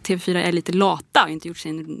 Så att TV4 är lite lata och inte gjort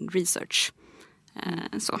sin research.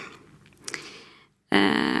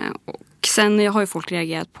 Och sen har ju folk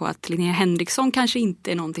reagerat på att Linnea Henriksson kanske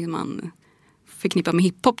inte är någonting man förknippar med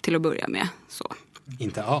hiphop till att börja med. Så.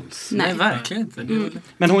 Inte alls. Nej, verkligen inte.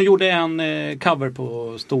 Men hon gjorde en cover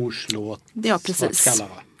på Stors låt. Ja, precis. Svartskalla,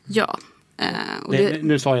 va? Ja. Och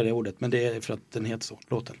Nu sa jag det ordet, men det är för att den heter så,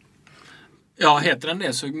 låten. Ja, heter den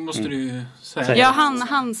det så måste du ju säga. Ja,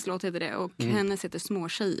 hans låt heter det och hennes heter Små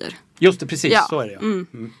tjejer. Just det, precis. Ja. Så är det.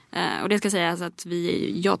 Och det ska sägas att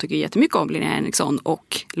jag tycker jättemycket om Linnea Henriksson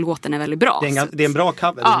och låten är väldigt bra. Det är en bra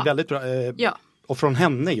cover, det är väldigt bra. Ja. Och från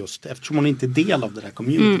henne just, eftersom hon inte är del av det där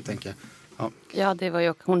community, tänker jag. Ja, det var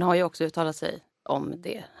ju, hon har ju också uttalat sig om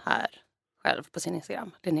det här själv på sin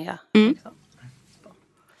Instagram, Linnea. Liksom.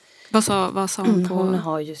 Vad sa hon på? Hon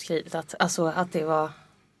har ju skrivit att det var,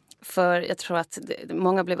 för jag tror att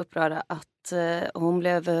många blev upprörda att hon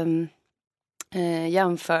blev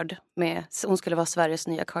jämförd med, hon skulle vara Sveriges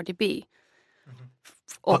nya Cardi B.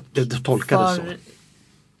 Och det tolkades så.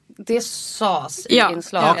 Det sades i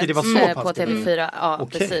inslaget det var så på TV4. Ja,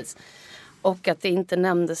 precis. Och att det inte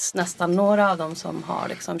nämndes nästan några av dem som har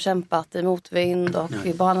liksom kämpat i motvind och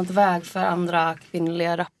banat väg för andra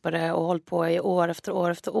kvinnliga rappare och hållit på i år efter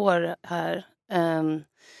år efter år här.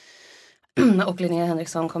 Och Linnea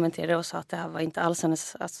Henriksson kommenterade och sa att det här var inte alls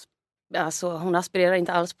hennes, alltså hon aspirerar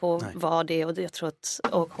inte alls på vad det är, och det jag tror att,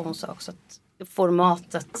 och hon sa också att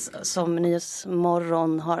formatet som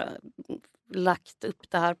Nyhetsmorgon har lagt upp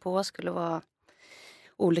det här på skulle vara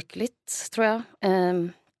olyckligt, tror jag.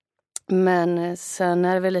 Men sen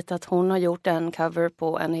är det väl lite att hon har gjort en cover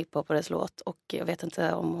på en hiphoppares låt och jag vet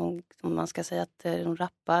inte om man ska säga att hon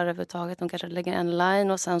rappar överhuvudtaget. Hon kanske lägger en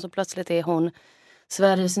line och sen så plötsligt är hon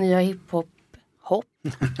Sveriges nya hiphop.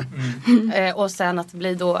 Och sen att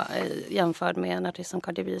bli då jämförd med en artist som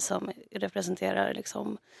Cardi B som representerar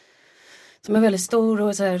liksom, som är väldigt stor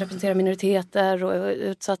och så representerar minoriteter och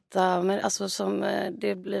utsatta, men alltså som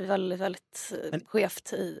det blir väldigt, väldigt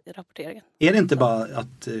skevt i rapporteringen. Är det inte bara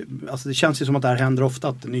att, alltså det känns ju som att det här händer ofta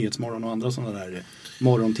att Nyhetsmorgon och andra sådana där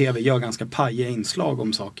morgon-tv gör ganska pajiga inslag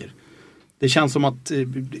om saker. Det känns som att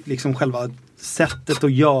liksom själva sättet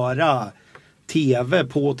att göra tv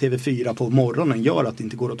på TV4 på morgonen gör att det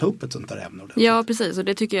inte går att ta upp ett sånt där ämne. Ja, precis. Och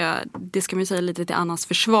det tycker jag, det ska man ju säga lite till Annas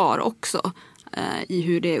försvar också. I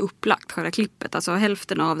hur det är upplagt, själva klippet. Alltså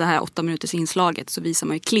hälften av det här 8 minuters inslaget så visar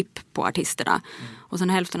man ju klipp på artisterna. Och sen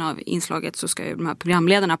hälften av inslaget så ska ju de här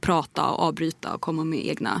programledarna prata och avbryta och komma med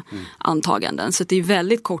egna antaganden. Så det är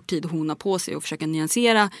väldigt kort tid hon har på sig att försöka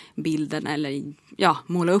nyansera bilden eller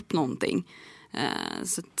måla upp någonting.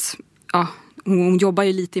 Så att, hon jobbar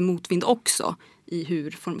ju lite i motvind också i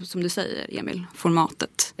hur, som du säger Emil,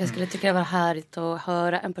 formatet. Jag skulle tycka det var härligt att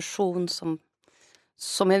höra en person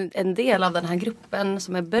som är en del av den här gruppen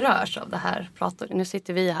som är berörs av det här. Nu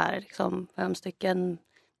sitter vi här, liksom 5 stycken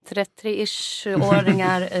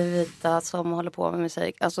 30-ish-åringar vita som håller på med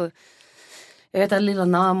musik. Alltså, jag vet att Lilla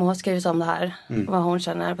Namo har skrivit om det här. Vad hon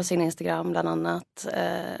känner på sin Instagram bland annat.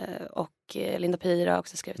 Och Linda Pira har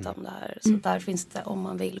också skrivit om det här. Så där finns det, om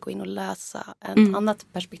man vill, gå in och läsa ett annat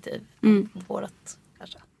perspektiv. Vårat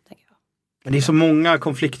kanske, tänker jag. Men det är så många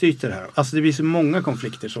konfliktytor här. Alltså det blir så många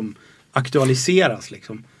konflikter som aktualiseras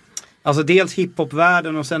liksom. Alltså dels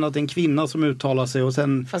hiphopvärlden och sen att det är en kvinna som uttalar sig och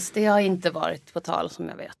sen... Fast det har inte varit på tal som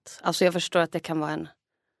jag vet. Alltså jag förstår att det kan vara en...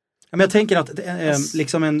 Men jag tänker att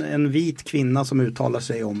liksom en vit kvinna som uttalar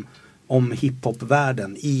sig om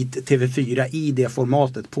hiphopvärlden i TV4 i det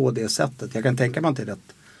formatet på det sättet. Jag kan tänka mig att det är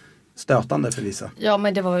rätt stötande för vissa. Ja,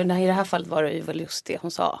 men det var ju, i det här fallet var det ju väl just det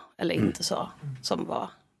hon sa eller inte sa som var...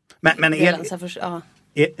 Men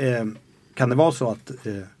kan det vara så att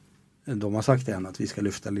de har sagt till henne att vi ska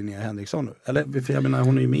lyfta Linnea Henriksson nu. Eller, för jag menar,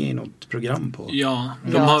 hon är ju med i något program på... Ja,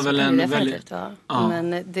 de har väl en väldigt... Ja.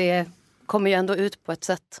 Men det kommer ju ändå ut på ett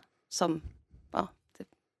sätt som,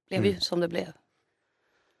 det blev ju som det blev.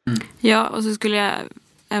 Ja, och så skulle jag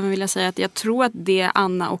även vilja säga att jag tror att det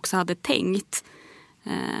Anna också hade tänkt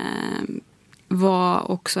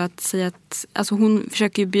var också att säga att alltså hon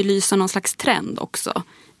försöker ju belysa någon slags trend också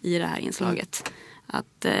i det här inslaget.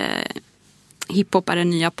 Att hiphop är den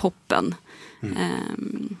nya poppen.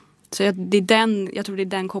 Så jag tror det är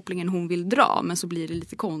den kopplingen hon vill dra, men så blir det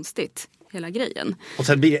lite konstigt, hela grejen. Och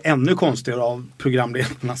sen blir det ännu konstigare av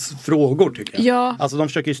programledarnas frågor, tycker jag. Ja. Alltså de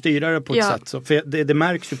försöker ju styra det på ett sätt. Så, för det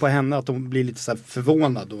märks ju på henne att hon blir lite så här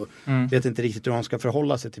förvånad och vet inte riktigt hur hon ska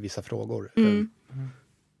förhålla sig till vissa frågor.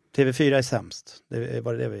 TV4 är sämst. Det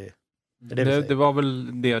var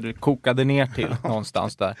väl det du kokade ner till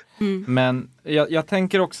någonstans där. Men jag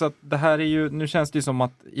tänker också att det här är ju, nu känns det ju som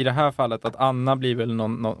att i det här fallet att Anna blir väl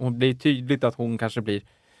hon blir tydligt att hon kanske blir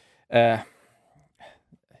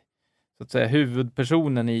så att säga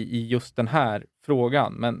huvudpersonen i just den här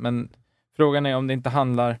frågan. Men frågan är om det inte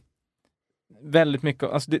handlar väldigt mycket,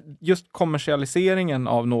 alltså just kommersialiseringen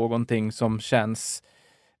av någonting som känns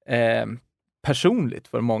personligt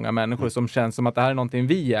för många människor, som känns som att det här är någonting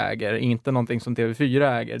vi äger, inte någonting som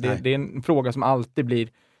TV4 äger. Det är en fråga som alltid blir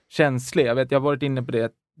känslig. Jag har varit inne på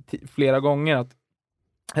det flera gånger, att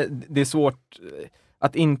det är svårt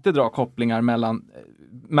att inte dra kopplingar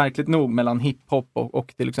märkligt nog, mellan hiphop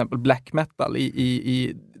och till exempel black metal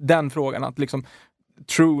i den frågan, att liksom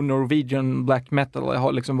true Norwegian black metal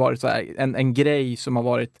har liksom varit så här en grej som har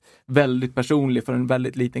varit väldigt personlig för en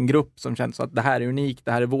väldigt liten grupp, som känns så att det här är unikt,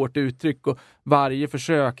 det här är vårt uttryck, och varje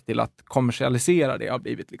försök till att kommersialisera det har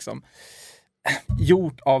blivit liksom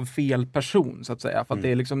gjort av fel person, så att säga, för att det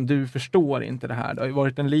är liksom, du förstår inte det här. Det har ju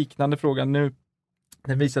varit en liknande fråga nu,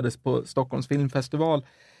 den visades på Stockholms filmfestival,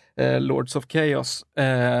 Lords of Chaos,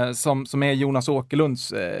 som är Jonas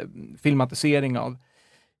Åkerlunds filmatisering av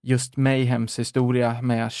just Mayhems historia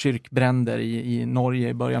med kyrkbränder i Norge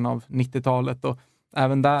i början av 90-talet. Och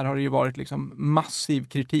även där har det ju varit liksom massiv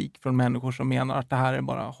kritik från människor som menar att det här är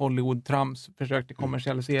bara Hollywood-trams, försök till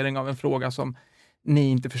kommersialisering av en fråga som ni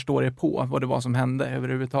inte förstår er på vad det var som hände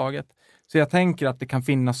överhuvudtaget. Så jag tänker att det kan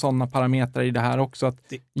finnas sådana parametrar i det här också,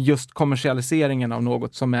 att just kommersialiseringen av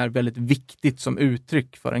något som är väldigt viktigt som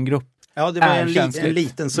uttryck för en grupp. Ja, det var en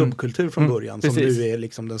liten subkultur från början, som nu är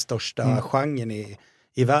liksom den största genren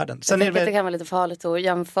i världen. Sen jag tänker att det kan vara lite farligt att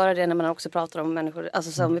jämföra det när man också pratar om människor,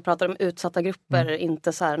 alltså som vi pratar om utsatta grupper,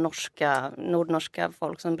 inte så här nordnorska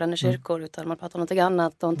folk som bränner kyrkor, utan man pratar om något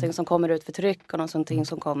annat, någonting som kommer ut för tryck och någonting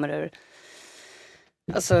som kommer ur,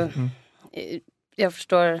 alltså jag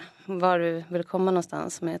förstår var du vill komma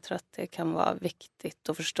någonstans, men jag tror att det kan vara viktigt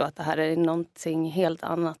att förstå att det här är någonting helt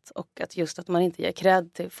annat, och att just att man inte ger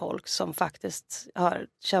cred till folk som faktiskt har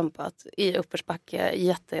kämpat i uppförsbacke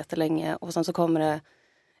jättelänge, och sen så kommer det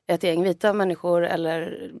ett gäng vita människor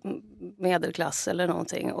eller medelklass eller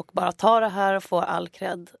någonting och bara tar det här och får all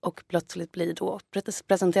cred, och plötsligt blir då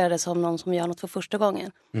presenterade som någon som gör något för första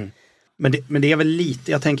gången. Men det är väl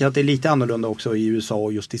lite, jag tänker att det är lite annorlunda också i USA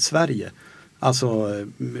och just i Sverige. Alltså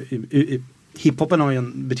hiphopen har ju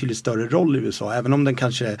en betydligt större roll i USA, även om den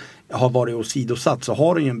kanske har varit åsidosatt, så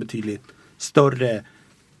har den ju en betydligt större,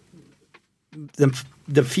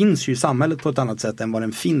 den finns ju i samhället på ett annat sätt än vad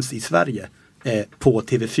den finns i Sverige. På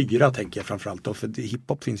TV4 tänker jag framförallt då, för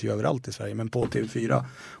hiphop finns ju överallt i Sverige, men på TV4,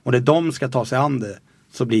 och när de ska ta sig an det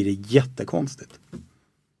så blir det jättekonstigt.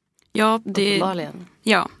 Ja,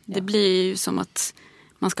 det blir ju som att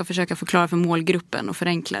man ska försöka förklara för målgruppen och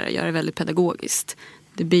förenkla det, göra det väldigt pedagogiskt.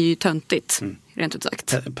 Det blir ju töntigt, rent ut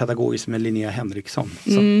sagt. Pedagogiskt med Linnea Henriksson.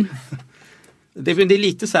 Det är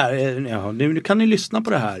lite så här, nu kan ni lyssna på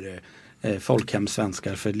det här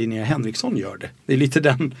folkhemssvenskar, för Linnea Henriksson gör det. Det är lite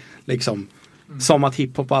den liksom, som att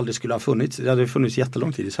hiphop aldrig skulle ha funnits. Det hade funnits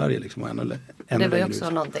jättelång tid i Sverige liksom, det var ju också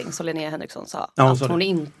någonting som Linnea Henriksson sa, att hon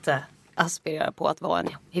inte aspirerar på att vara en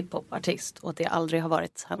hiphopartist, och att det aldrig har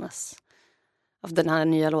varit hennes, av den här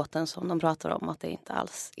nya låten som de pratar om, att det inte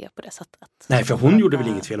alls är på det sättet. Nej, för hon gjorde väl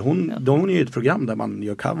inget fel. Hon är ju ett program där man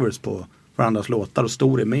gör covers på varandras låtar, och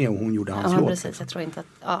Stor är med och hon gjorde hans låt. Ja, precis. Jag tror inte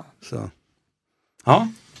att, Så. Ja,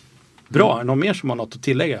 bra. Är det någon mer som har något att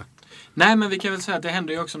tillägga? Nej, men vi kan väl säga att det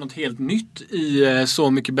hände ju också något helt nytt i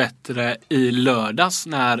Så mycket bättre i lördags,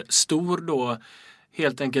 när Stor då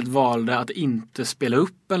helt enkelt valde att inte spela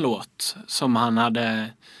upp en låt som han hade.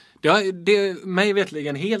 Det är mig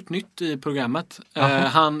vetligen helt nytt i programmet.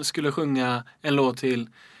 Han skulle sjunga en låt till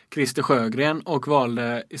Christer Sjögren och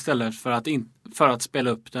valde istället för att spela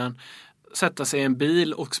upp den, sätta sig i en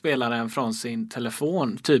bil och spela den från sin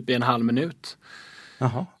telefon typ i en halv minut.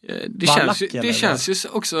 Jaha. Det känns ju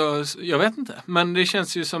också, jag vet inte, men det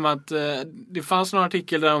känns ju som att det fanns någon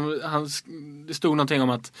artikel där det stod någonting om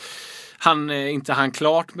att han inte hann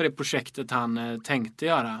klart med det projektet han tänkte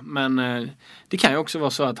göra. Men det kan ju också vara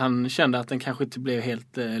så att han kände att den kanske inte blev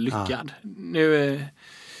helt lyckad.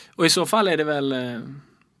 Och i så fall är det väl,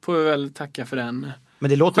 får vi väl tacka för den. Men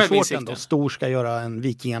det låter svårt ändå. Stor ska göra en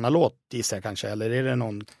Vikingarna-låt gissar jag kanske, eller är det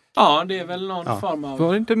någon... Ja, det är väl någon form av...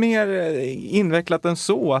 Var det inte mer invecklat än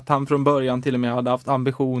så att han från början till och med hade haft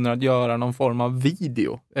ambitioner att göra någon form av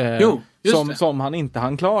video? Som han inte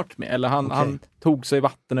hann klart med. Eller han tog sig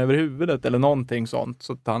vatten över huvudet eller någonting sånt.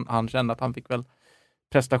 Så att han kände att han fick väl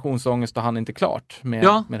prestationsångest och han inte klart med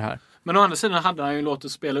det här. Men å andra sidan hade han ju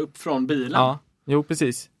låtit spela upp från bilen. Ja, jo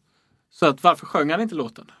precis. Så att varför sjöng han inte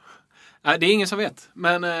låten? Det är ingen som vet.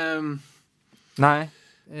 Men... Nej,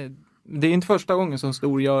 det är inte första gången som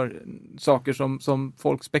Stor gör saker som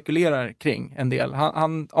folk spekulerar kring en del.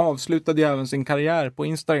 Han avslutade ju även sin karriär på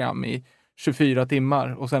Instagram i 24 timmar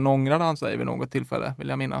och sen ångrade han sig vid något tillfälle, vill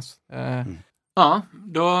jag minnas. Ja,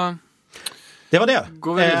 då... Det var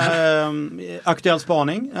det. Aktuell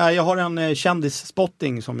spaning. Jag har en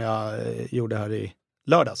kändisspotting som jag gjorde här i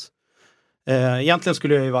lördags. Egentligen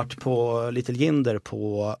skulle jag ju varit på Little Jinder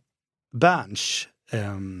på Berns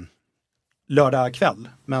lördag kväll.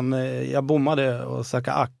 Men jag bommade och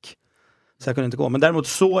söka ack. Så jag kunde inte gå. Men däremot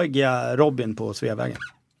såg jag Robin på Sveavägen.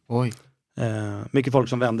 Oj. Mycket folk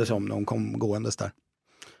som vände sig om när hon kom gåendes där.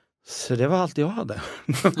 Så det var allt jag hade.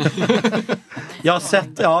 Jag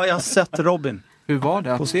har sett Robin. Hur var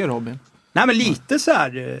det att se Robin? Nej men lite så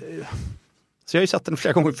här... Så jag har ju sett den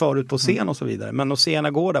flera gånger förut på scen och så vidare. Men att se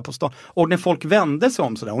henne gå där på stan. Och när folk vände sig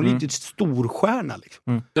om sådär. Hon är ju ett storstjärna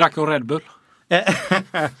liksom. Drack hon Red Bull?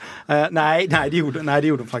 Nej, det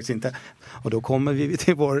gjorde hon faktiskt inte. Och då kommer vi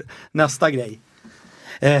till vår nästa grej.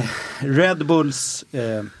 Red Bulls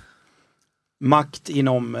makt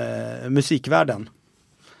inom musikvärlden.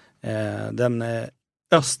 Den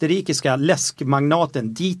österrikiska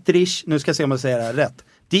läskmagnaten Dietrich, nu ska jag se om jag säger det här rätt.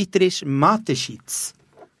 Dietrich Mateschitz.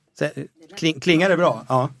 Klingar det bra?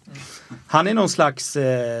 Ja. Han är någon slags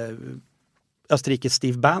Österrikes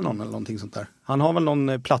Steve Bannon eller någonting sånt där. Han har väl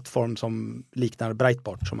någon plattform som liknar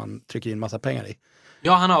Breitbart som man trycker in massa pengar i.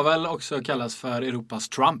 Ja, han har väl också kallats för Europas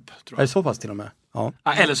Trump, tror jag. Är det så pass till och med? Ja.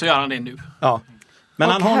 Eller så gör han det nu. Ja. Men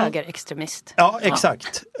och han har högerextremist. Ja,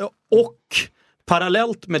 exakt. Och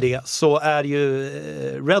parallellt med det så är ju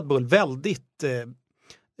Red Bull väldigt...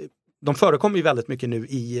 de förekommer ju väldigt mycket nu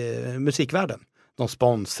i musikvärlden. De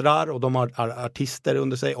sponsrar och de har artister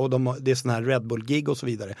under sig och det är sån här Red Bull-gig och så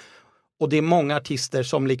vidare. Och det är många artister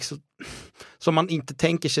som liksom, som man inte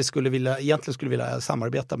tänker sig egentligen skulle vilja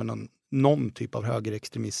samarbeta med någon typ av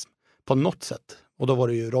högerextremism på något sätt. Och då var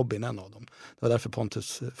det ju Robin en av dem. Det var därför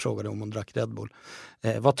Pontus frågade om hon drack Red Bull.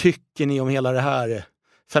 Vad tycker ni om hela det här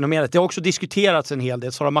fenomenet? Det har också diskuterats en hel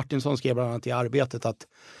del. Sara Martinsson skrev bland annat i Arbetet att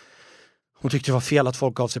hon tyckte det var fel att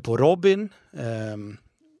folk gav sig på Robin.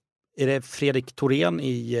 Är det Fredrik Thorén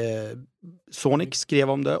i Sonic skrev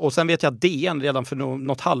om det. Och sen vet jag att DN redan för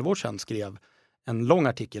något halvår sedan skrev en lång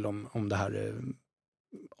artikel om det här.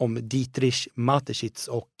 Om Dietrich Mateschitz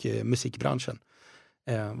och musikbranschen.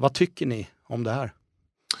 Vad tycker ni om det här?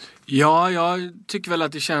 Ja, jag tycker väl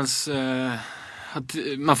att det känns att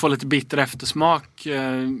man får lite bitter eftersmak.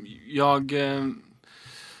 Jag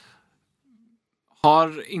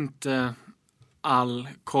har inte all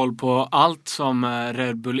koll på allt som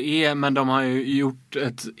Red Bull är, men de har ju gjort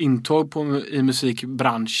ett intåg i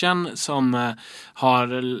musikbranschen som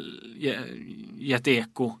har gett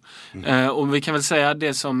eko. Och vi kan väl säga att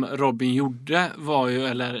det som Robin gjorde var ju,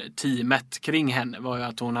 eller teamet kring henne var ju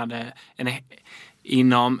att hon hade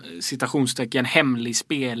inom citationstecken hemlig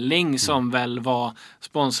spelning som väl var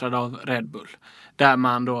sponsrad av Red Bull. Där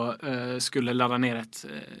man då skulle ladda ner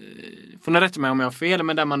får ni rätta mig om jag har fel,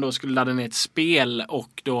 men där man då skulle ladda ner ett spel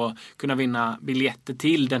och då kunna vinna biljetter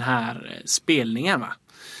till den här spelningen, va?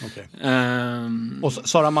 Okay. Och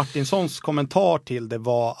Sara Martinssons kommentar till det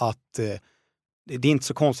var att det är inte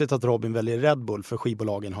så konstigt att Robin väljer Red Bull för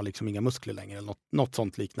skivbolagen har liksom inga muskler längre. Eller något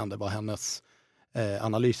sånt liknande var hennes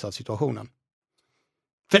analys av situationen.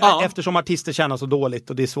 För eftersom artister tjänar så dåligt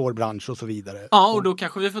och det är svår bransch och så vidare. Ja, och då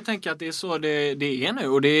kanske vi får tänka att det är så det är nu.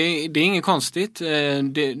 Och det är inget konstigt.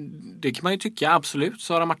 Det kan man ju tycka, absolut.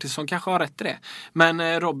 Sara Martinsson kanske har rätt i det.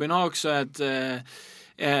 Men Robin har också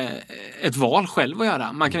ett val själv att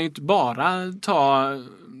göra. Man kan ju inte bara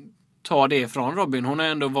ta det från Robin. Hon har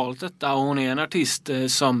ändå valt detta och hon är en artist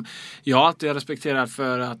som jag alltid har respekterat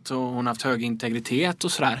för att hon har haft hög integritet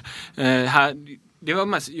och sådär.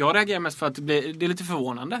 Jag reagerar mest för att det är lite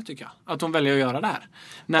förvånande, tycker jag. Att hon väljer att göra det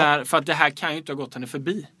här. För att det här kan ju inte ha gått henne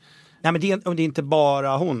förbi. Nej, men det är inte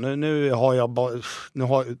bara hon.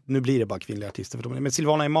 Nu blir det bara kvinnliga artister. Men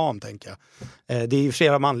Silvana Imam, tänker jag. Det är ju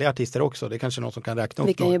flera manliga artister också. Det är kanske någon som kan räkna upp.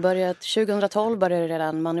 Vi kan ju börja, 2012 började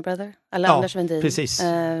redan Money Brother. Eller Anders Wendin. Precis.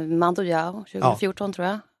 Mando Diao, 2014 tror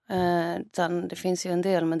jag. Sen, det finns ju en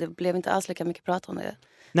del, men det blev inte alls lika mycket prat om det.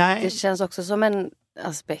 Nej. Det känns också som en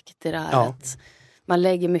aspekt i det här. Att man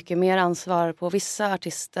lägger mycket mer ansvar på vissa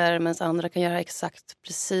artister, medan andra kan göra exakt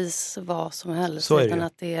precis vad som helst. Så är utan det.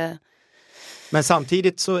 att det är... Men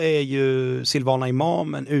samtidigt så är ju Silvana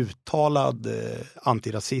Imam en uttalad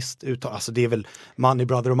antirasist. Alltså det är väl Money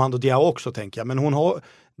Brother och Mando Diao också, tänker jag. Men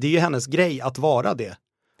det är ju hennes grej att vara det.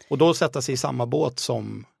 Och då sätta sig i samma båt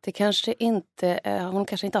som... Det kanske inte, hon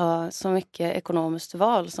kanske inte har så mycket ekonomiskt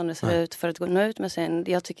val som det ser ut för att gå ut med sin.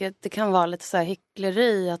 Jag tycker att det kan vara lite så här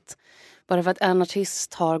hyckleri att bara för att en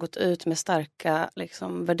artist har gått ut med starka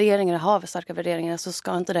liksom, värderingar, har starka värderingar, så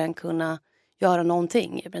ska inte den kunna göra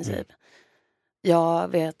någonting i princip. Jag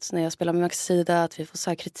vet när jag spelar med Maxida att vi får så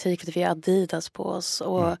här kritik för att vi är Adidas på oss.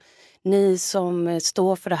 Och ni som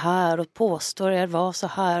står för det här och påstår er vara så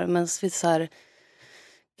här, men vi så här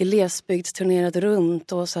glesbygdsturnerat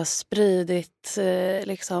runt och så här spridit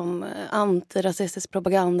liksom antirasistisk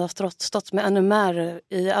propaganda, stått med NMR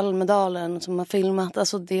i Almedalen som har filmat.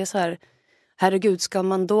 Alltså det är så här, herregud, ska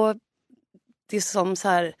man då, det är som så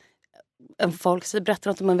här, en folk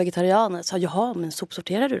berättar något om en vegetarianer, så jaha, men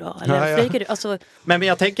sopsorterar du då? Eller flyger du? Alltså... Men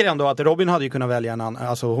jag tänker ändå att Robin hade ju kunnat välja en annan,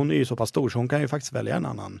 alltså hon är ju så pass stor så hon kan ju faktiskt välja en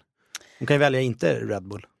annan. Hon kan ju välja inte Red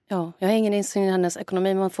Bull. Ja, jag har ingen insyn i hennes ekonomi,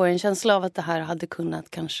 men man får en känsla av att det här hade kunnat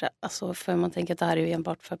kanske, alltså för man tänker att det här är ju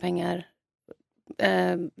enbart för pengar.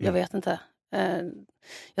 Jag vet inte.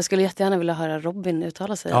 Jag skulle jättegärna vilja höra Robin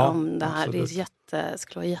uttala sig om det här. Absolut. Det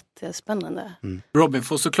skulle vara jättespännande. Robin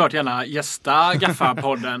får såklart gärna gästa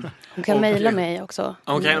Gaffa-podden. Hon kan mejla mig också.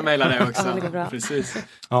 Hon kan mejla dig också. Ja, det går bra. Precis.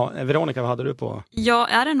 Ja, Veronica, vad hade du på? Ja,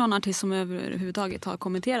 är det någon artist som överhuvudtaget har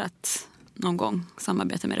kommenterat någon gång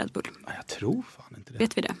samarbete med Red Bull? Jag tror fan inte det.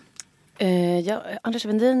 Vet vi det? Anders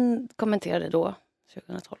Wendin kommenterade då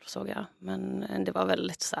 2012 såg jag, men det var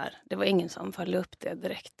väldigt så här, det var ingen som följde upp det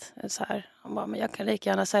direkt så här. Han bara, men jag kan lika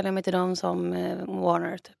gärna sälja mig till dem som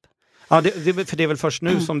Warner typ. Ja, för det är väl först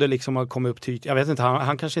nu som det liksom har kommit upp till, jag vet inte,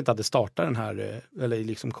 han kanske inte hade startat den här, eller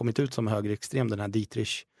liksom kommit ut som högerextrem, den här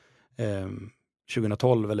Dietrich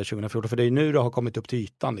 2012 eller 2014, för det är nu det har kommit upp till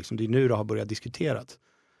ytan, liksom. Det är nu det har börjat diskuteras.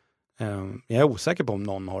 Jag är osäker på om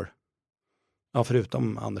någon har,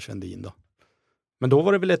 förutom Anders Wendin då. Men då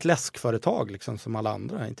var det väl ett läskföretag liksom, som alla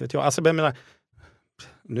andra, inte vet jag. Alltså jag menar,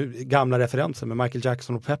 nu gamla referenser med Michael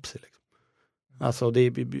Jackson och Pepsi. Liksom. Alltså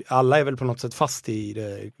alla är väl på något sätt fast i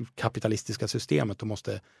det kapitalistiska systemet och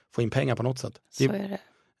måste få in pengar på något sätt. Så är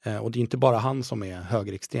det. Och det är inte bara han som är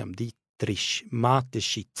högerextrem. Dietrich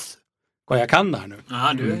Mateschitz. Vad jag kan där nu.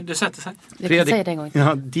 Ja, det sätter sig. Du kan säga det en gång.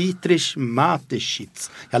 Ja, Dietrich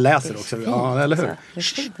Mateschitz. Jag läser också. Fint, ja, eller hur? Det är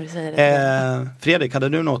fint när du säger det. Fredrik, hade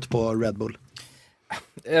du något på Red Bull?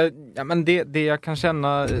 Ja, men det jag kan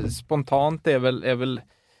känna spontant är väl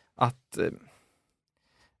att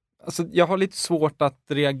alltså jag har lite svårt att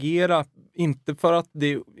reagera, inte för att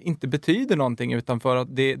det inte betyder någonting, utan för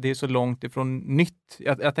att det är så långt ifrån nytt.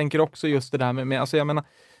 Jag tänker också just det där med alltså jag menar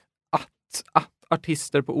att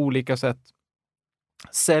artister på olika sätt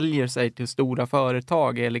säljer sig till stora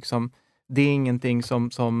företag är liksom, det är ingenting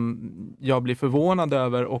som jag blir förvånad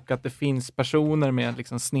över, och att det finns personer med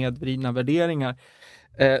liksom snedvridna värderingar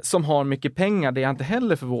som har mycket pengar, det är jag inte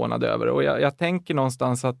heller förvånad över. Och jag tänker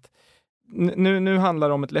någonstans att nu handlar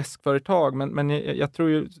det om ett läskföretag, men jag tror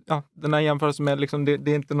ju, den här jämförelsen med liksom, det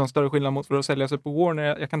är inte någon större skillnad mot för att sälja sig på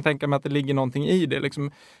Warner. Jag kan tänka mig att det ligger någonting i det.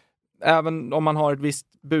 Liksom, även om man har ett visst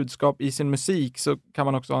budskap i sin musik, så kan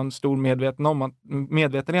man också ha en stor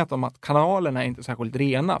medvetenhet om att kanalerna är inte särskilt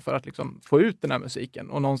rena för att liksom få ut den här musiken.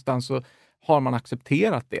 Och någonstans så har man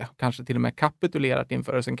accepterat det. Kanske till och med kapitulerat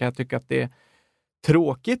inför det. Sen kan jag tycka att det är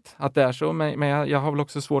tråkigt att det är så. Men jag har väl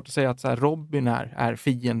också svårt att säga att så här, Robin är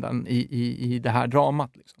fienden i det här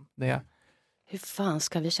dramat. Liksom. Hur fan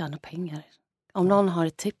ska vi tjäna pengar? Om någon har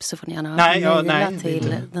ett tips så får ni gärna mejla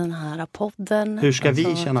till den här podden. Hur ska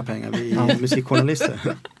vi tjäna pengar? Vi är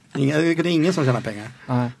musikjournalister. Det är ingen som tjänar pengar.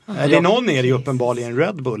 Det är någon är det uppenbarligen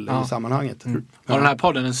Red Bull i sammanhanget. Har den här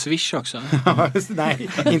podden en Swish också? Nej,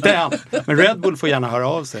 inte än. Men Red Bull får gärna höra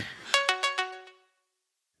av sig.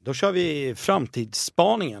 Då kör vi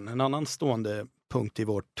framtidsspaningen. En annan stående punkt i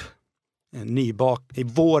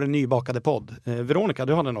vår nybakade podd. Veronica,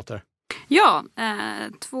 du hade något där. Ja,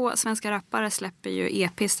 2 svenska rappare släpper ju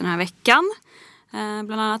EPs den här veckan.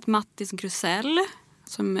 Bland annat Mattis Grusell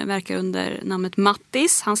som verkar under namnet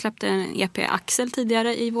Mattis. Han släppte en EP Axel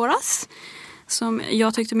tidigare i våras som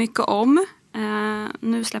jag tyckte mycket om.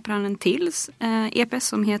 Nu släpper han en till EP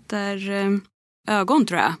som heter Ögon,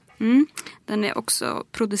 tror jag. Den är också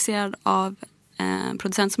producerad av en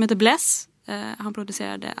producent som heter Bless. Han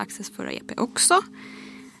producerade Axels förra EP också.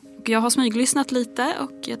 Och jag har smyglyssnat lite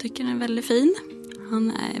och jag tycker den är väldigt fin.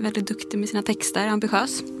 Han är väldigt duktig med sina texter,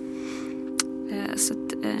 ambitiös. Så att,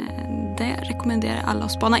 det rekommenderar alla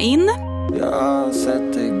att spana in. Jag har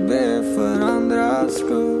sett dig be för andras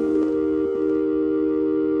skull.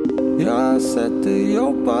 Jag har sett dig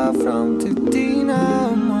jobba fram till dina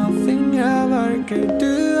ömma fingerverker.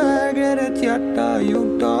 Du äger ett hjärta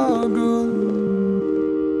gjort av guld.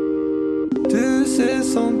 Du ser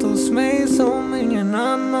sånt hos mig som ingen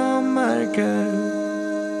annan märker.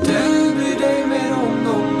 Du bryr dig mer om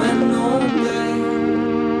dem än om dig.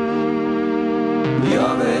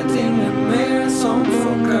 Jag vet inget mer som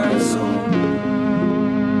funkar så.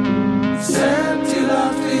 Se till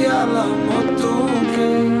att vi alla mått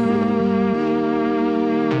okej.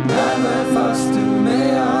 Även fast du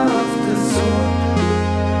med har haft det så.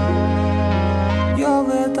 Jag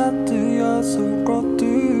vet att du gör så gott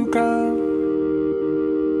du kan.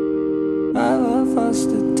 Även fast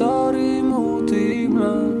det tar emot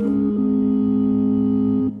ibland.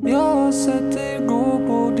 Jag har sett dig gå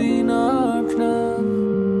på dina knän.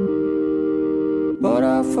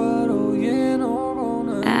 Bara för att ge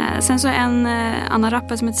någon Sen så en annan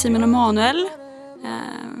rappare som heter Simon Emanuel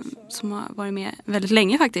som har varit med väldigt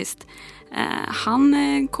länge faktiskt. Han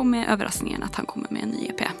kom med överraskningen att han kommer med en ny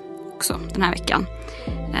EP också den här veckan.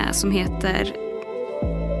 Som heter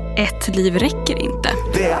Ett liv räcker inte.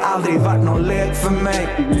 Det har aldrig varit någon lek för mig.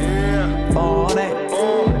 Nej.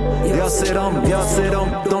 Jag ser dem,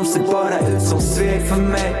 de ser bara ut som svek för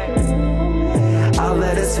mig.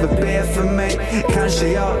 Alldeles för be för mig.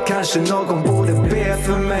 Kanske någon borde be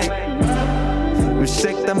för mig.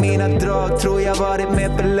 Ursäkta mina drag, tror jag varit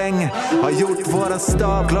med för länge. Har gjort våran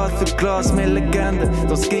stad glas för glas med legender.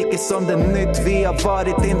 De skriker som det nytt, vi har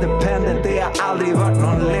varit independent. Det har aldrig varit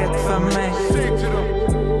någon lek för mig.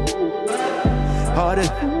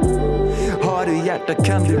 Har du hjärta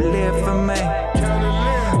kan du le för mig.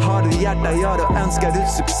 Har du hjärta, ja då önskar du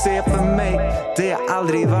succé för mig. Det har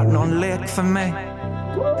aldrig varit någon lek för mig.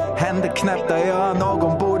 Händer knäppta, ja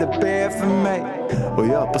någon borde be för mig. Och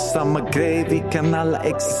jag på samma grej, vi kan alla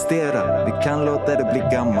existera. Vi kan låta det bli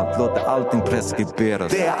gammalt, låta allting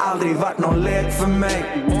preskriberas. Det har aldrig varit någon lek för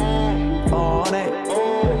mig. Nej.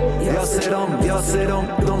 Jag ser dem,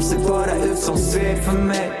 de ser bara ut som svek för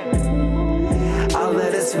mig.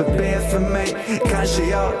 Alldeles för be för mig.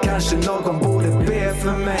 Kanske någon borde be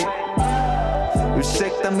för mig.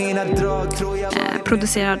 Ursäkta mina drag, tror jag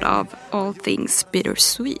producerad av All Things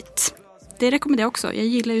Bittersweet. Det rekommenderar jag också. Jag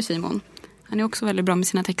gillar ju Simon. Han är också väldigt bra med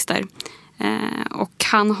sina texter. Och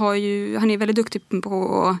han är väldigt duktig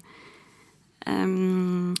på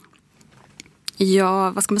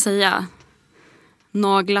vad ska man säga?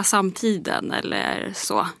 Nagla samtiden eller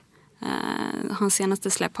så. Hans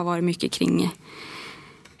senaste släpp har varit mycket kring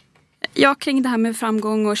det här med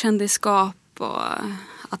framgång och kändisskap och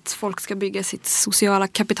att folk ska bygga sitt sociala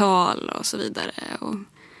kapital och så vidare. Och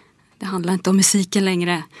det handlar inte om musiken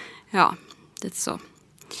längre. Ja, det är så.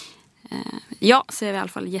 Ja, ser vi i alla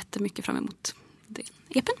fall jättemycket fram emot den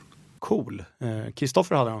EPen. Cool.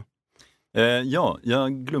 Kristoffer hade han. Ja,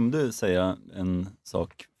 jag glömde säga en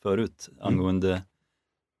sak förut angående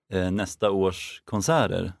nästa års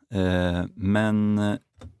konserter. Men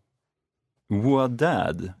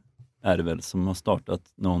Wadad är det väl som har startat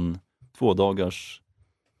någon 2-dagars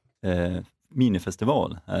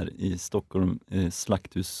minifestival här i Stockholm,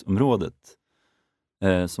 Slakthusområdet,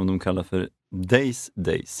 som de kallar för Days.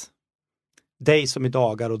 Days som i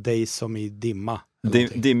dagar och days som i dimma.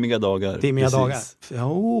 Dimmiga dagar. Dimmiga dagar.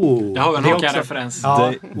 Oh, det har vi en Håkan-referens.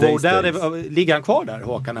 Ja, ligger han kvar där,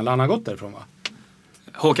 Håkan, eller han har gått därifrån, va?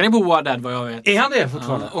 Håkan är på Wadad, vad jag vet. Är han det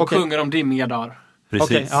fortfarande? Ja, och sjunger om dimmiga dagar.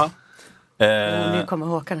 Precis. Okay, ja. Nu kommer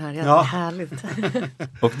Håkan här, ja. Härligt.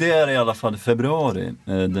 Och det är i alla fall februari,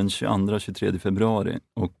 den 22-23 februari.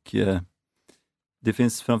 Och det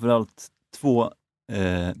finns framförallt 2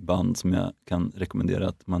 band som jag kan rekommendera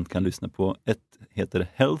att man kan lyssna på. Ett heter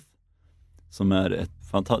Health, som är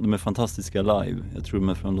de är fantastiska live. Jag tror de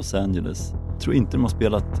är från Los Angeles. Jag tror inte de har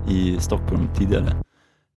spelat i Stockholm tidigare.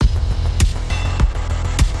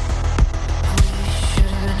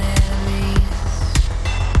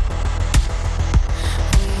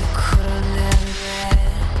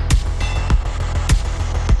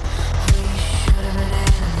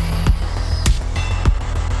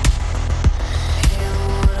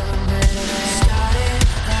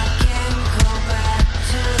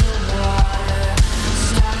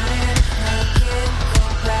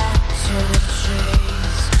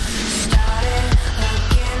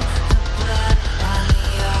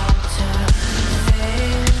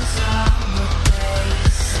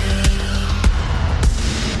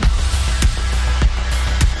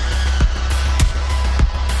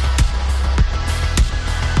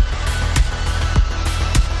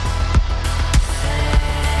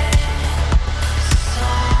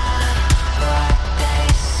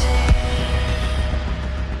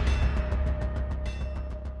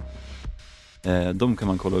 De kan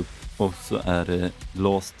man kolla upp. Och så är det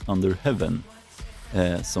Lost Under Heaven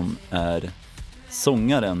som är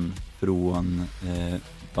sångaren från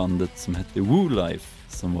bandet som hette Woo Life,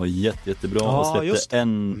 som var jättebra och släppte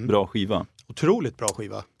en bra skiva. Otroligt bra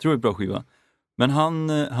skiva. Men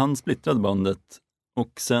han splittrade bandet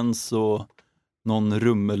och sen så någon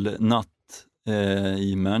rummelnatt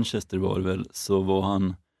i Manchester var det väl, så var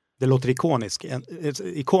han... Det låter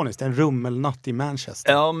ikoniskt, en rummelnatt i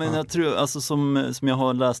Manchester. Ja, men jag tror, alltså som jag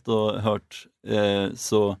har läst och hört,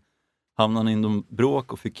 så hamnade han i någon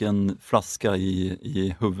bråk och fick en flaska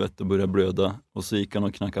i huvudet och började blöda. Och så gick han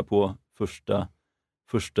och knackade på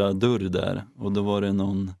första dörr där. Och då var det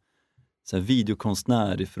någon så här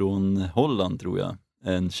videokonstnär från Holland, tror jag.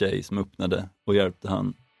 En tjej som öppnade och hjälpte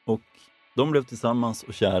han. Och de blev tillsammans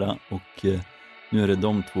och kära. Och nu är det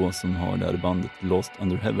de två som har det här bandet Lost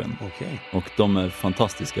Under Heaven. Okay. Och de är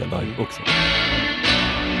fantastiska live också.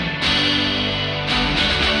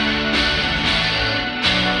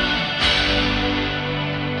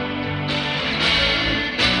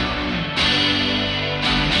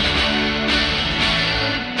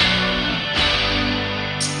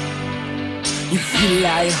 You feel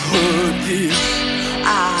like heard this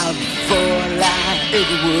before, like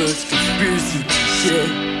every word's conspiracy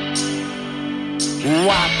shit.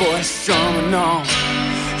 White boy strumming on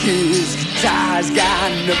his guitar's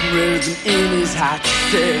got nothing rhythm in his heart to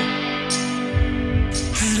say.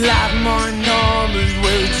 His life more enormous,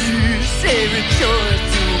 well, you say rejoice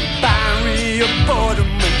to binary of boredom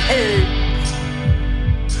and hate.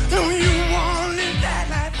 Don't you want to live that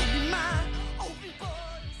life of mine? Open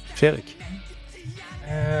borders. Fredrik?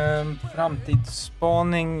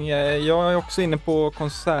 Framtidsspaning. Jag är också inne på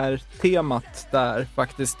konserttemat där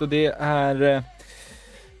faktiskt. Och det är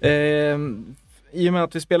i och med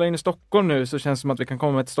att vi spelar in i Stockholm nu så känns det som att vi kan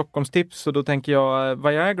komma med ett Stockholmstips. Och då tänker jag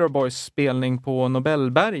Viagra Boys spelning på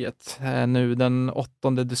Nobelberget nu den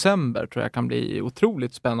 8 december tror jag kan bli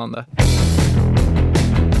otroligt spännande.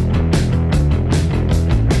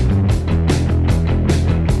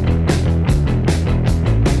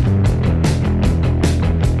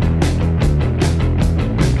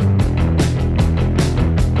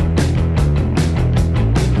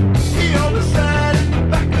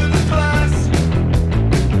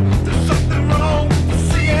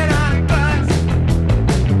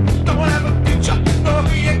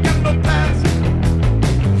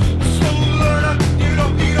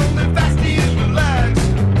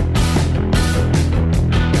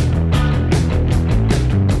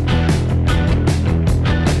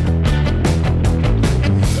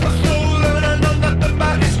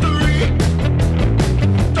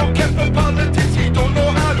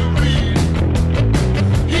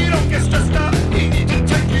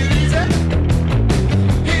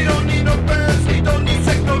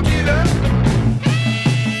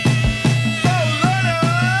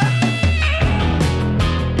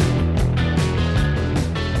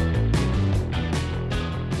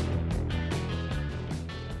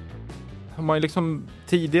 Liksom,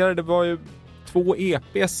 tidigare det var ju 2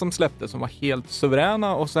 EPs som släpptes som var helt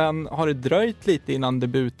suveräna och sen har det dröjt lite innan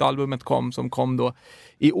debutalbumet kom som kom då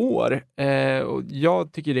i år. Och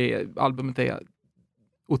jag tycker det albumet är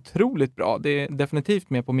otroligt bra. Det är definitivt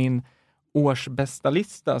med på min årsbästa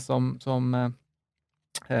lista som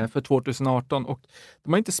för 2018 och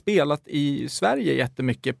de har inte spelat i Sverige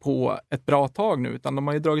jättemycket på ett bra tag nu utan de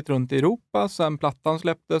har ju dragit runt i Europa sen plattan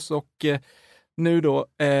släpptes och nu då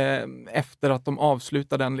efter att de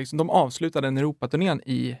avslutade den Europaturnén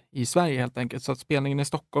i Sverige helt enkelt. Så att spelningen i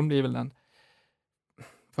Stockholm blir väl den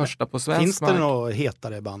första på svensk. Finns det några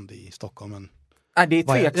hetare band i Stockholm? Nej, det är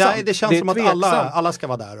tveksamt. Ja, det känns som att alla ska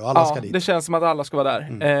vara där och alla ska dit. Det känns som att alla ska vara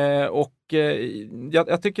där.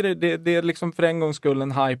 Jag tycker det är liksom för en gångs skull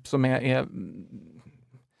en hype som är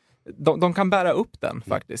de kan bära upp den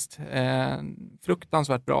faktiskt.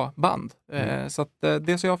 Fruktansvärt bra band. Så att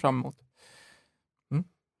det ser jag fram emot.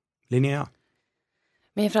 Linnea?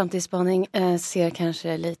 Min framtidsspaning ser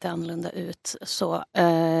kanske lite annorlunda ut. Så,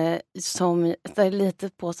 som det är lite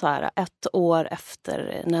på så här 1 år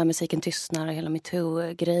efter när musiken tystnar och hela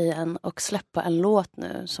MeToo-grejen och släppa en låt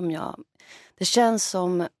nu som det känns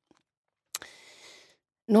som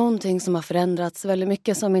någonting som har förändrats väldigt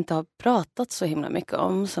mycket som inte har pratat så himla mycket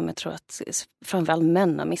om som jag tror att framförallt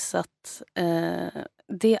män har missat.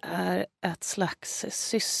 Det är ett slags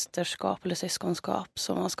systerskap eller syskonskap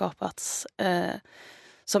som har skapats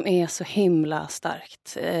som är så himla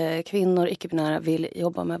starkt. Kvinnor, icke-binära vill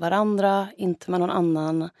jobba med varandra, inte med någon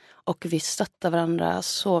annan och vi stöttar varandra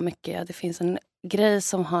så mycket. Det finns en grej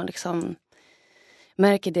som har liksom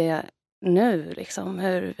märker det nu liksom,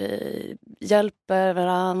 hur vi hjälper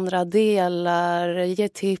varandra, delar, ger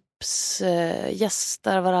tips,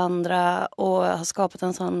 gästar varandra och har skapat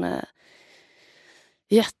en sån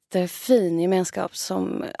jättefin gemenskap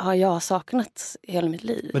som har jag saknat hela mitt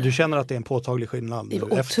liv. Men du känner att det är en påtaglig skillnad nu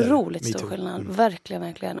efter otroligt stor MeToo? skillnad,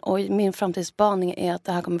 verkligen. Och min framtidsspaning är att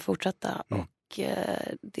det här kommer fortsätta och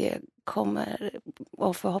det kommer,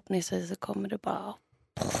 och förhoppningsvis så kommer det bara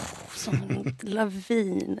som en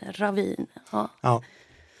ravin. Ja.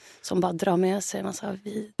 Som bara drar med sig en massa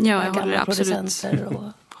jag håller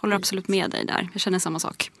och absolut med dig där. Jag känner samma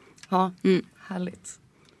sak. Ja, härligt.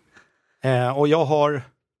 Och jag har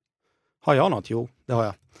jag något? Jo, det har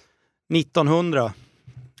jag. 1900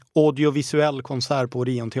 audiovisuell konsert på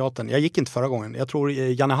Orionteatern. Jag gick inte förra gången. Jag tror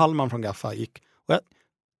Janne Hallman från Gaffa gick. Och jag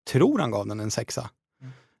tror han gav den en 6.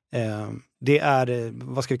 Det är,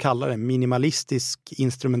 vad ska vi kalla det, minimalistisk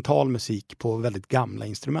instrumental musik på väldigt gamla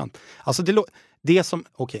instrument. Alltså det som,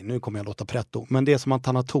 okej, nu kommer jag låta pretto, men det är som att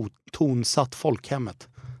han har tonsatt folkhemmet.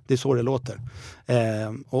 Det är så det låter.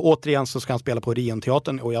 Och återigen så ska han spela på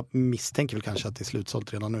Orionteatern och jag misstänker väl kanske att det är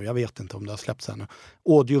slutsålt redan nu. Jag vet inte om det har släppts ännu.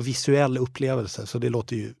 Audiovisuell upplevelse, så det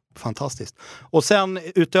låter ju fantastiskt. Och sen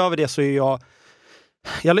utöver det så är jag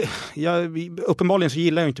uppenbarligen så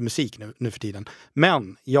gillar jag inte musik nu för tiden.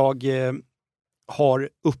 Men jag har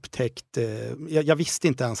upptäckt, jag visste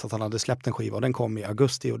inte ens att han hade släppt en skiva och den kom i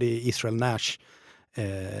augusti och det är Israel Nash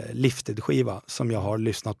Lifted-skiva som jag har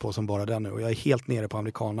lyssnat på som bara den nu. Och jag är helt nere på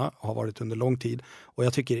americana och har varit under lång tid. Och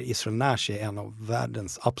jag tycker Israel Nash är en av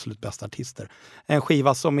världens absolut bästa artister. En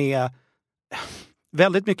skiva som är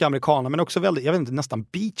väldigt mycket americana men också väldigt, jag vet inte, nästan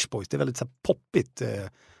Beach Boys. Det är väldigt så här poppigt.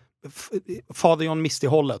 Father John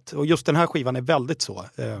Misty-hållet. Och just den här skivan är väldigt så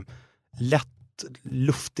lätt,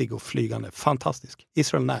 luftig och flygande. Fantastisk.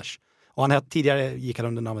 Israel Nash. Och tidigare gick han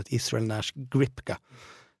under namnet Israel Nash Gripka.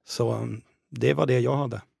 Så det var det jag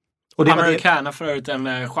hade. Och det Americana var för övrigt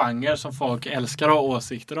en genre som folk älskar och har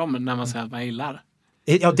åsikter om när man säger att man gillar.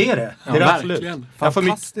 Ja, det är det. Det är det absolut.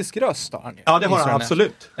 Fantastisk röst har han ju. Ja, det har han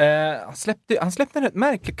absolut. Han släppte en rätt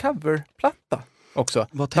märklig coverplatta också.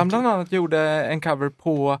 Han bland annat gjorde en cover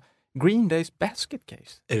på Green Days Basket Case.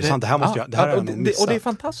 Är det sant? Det här måste jag, det här har jag nog missat. Och det är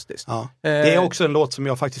fantastiskt. Ja. Det är också en låt som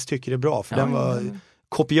jag faktiskt tycker är bra. För den var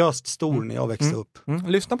kopiöst stor när jag växte upp.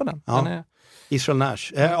 Lyssna på den. Ja. Den är... Israel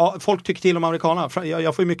Nash. Folk tycker till om americana.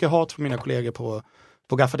 Jag får ju mycket hat från mina kollegor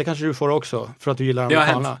på Gaffa. Det kanske du får också. För att du gillar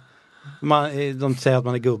americana. De säger att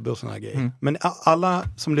man är gubbe och såna här grejer. Men alla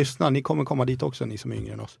som lyssnar, ni kommer komma dit också, ni som är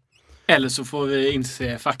yngre än oss. Eller så får vi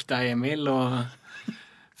inse fakta, Emil, och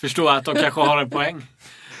förstå att de kanske har en poäng.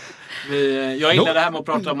 Jag gillar det här med att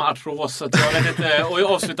prata om artros, så att jag vet inte, och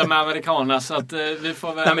jag avslutar med americana, så att vi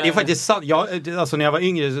får väl... Nej, men det är faktiskt sant. Alltså när jag var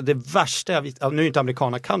yngre, så det värsta jag visste, nu är inte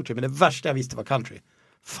americana country, men det värsta jag visste var country.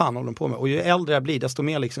 Fan håller de på med. Och ju äldre jag blir, desto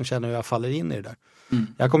mer liksom känner jag faller in i det där.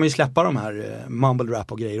 Jag kommer ju släppa de här mumble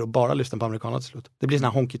rap och grejer och bara lyssna på americana till slut. Det blir sån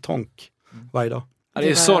här honky tonk varje dag. Ja, det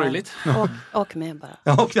är sorgligt. Och med bara.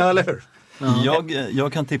 Ja, eller hur?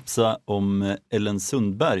 Jag kan tipsa om Ellen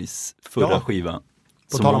Sundbergs förra skiva.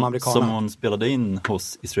 Som hon spelade in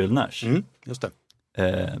hos Israel Nash. Just det.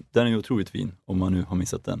 Den är ju otroligt fin om man nu har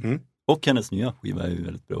missat den. Och hennes nya skiva är ju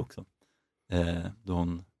väldigt bra också. Då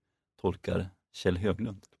hon tolkar Kjell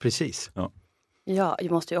Höglund. Precis. Ja,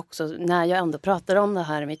 jag måste ju också, när jag ändå pratar om det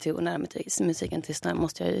här med MeToo, när musiken tystnar,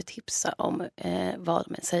 måste jag ju tipsa om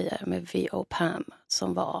vad man säger med V.O. Pam,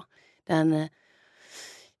 som var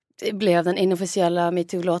det blev den inofficiella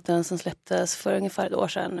MeToo-låten som släpptes för ungefär ett år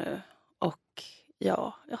sedan nu. Och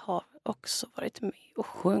ja, jag har också varit med och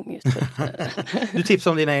sjungit. Du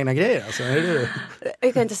tipsar om dina egna grejer alltså? Är det?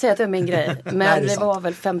 Jag kan inte säga att det är min grej, men Nej, det var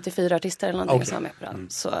väl 54 artister eller någonting som var med på den. Mm.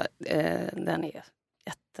 Så den är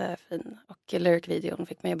jättefin. Och lyric-videon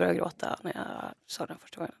fick mig att börja gråta när jag såg den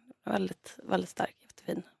första gången. Väldigt, väldigt stark,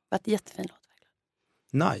 jättefin. Jättefin låt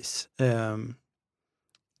verkligen. Nice.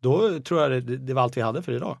 Då tror jag det var allt vi hade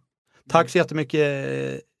för idag. Tack så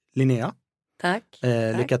jättemycket Linnea. Tack.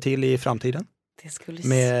 Lycka till i framtiden. Det skulle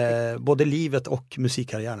med både livet och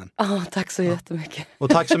musikkarriären. Tack så jättemycket. Och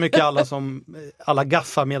tack så mycket alla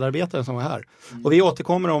Gaffa-medarbetare som var här. Och vi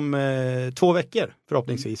återkommer om 2 veckor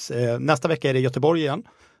förhoppningsvis. Nästa vecka är det Göteborg igen.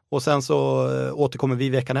 Och sen så återkommer vi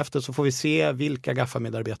veckan efter, så får vi se vilka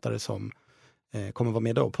Gaffa-medarbetare som kommer vara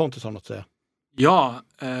med då. Pontus har något att säga. Ja,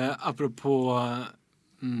 apropå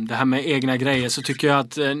det här med egna grejer, så tycker jag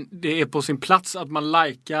att det är på sin plats att man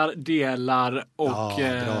likar, delar och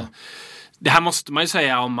Det här måste man ju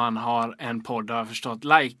säga om man har en podd, har jag förstått.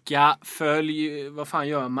 Likea, följ, vad fan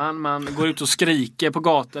gör man? Man går ut och skriker på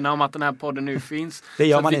gatorna om att den här podden nu finns. Det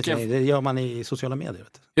gör man i sociala medier.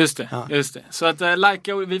 Vet du. Just det. Så att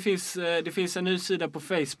likea, det finns en ny sida på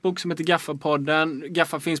Facebook som heter Gaffa-podden.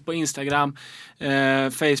 Gaffa finns på Instagram,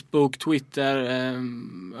 Facebook, Twitter,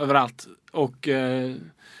 överallt. Och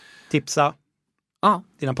tipsa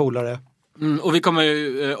dina polare. Och vi kommer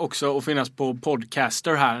ju också att finnas på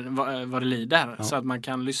Podcaster här vad det lider. Så att man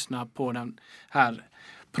kan lyssna på den här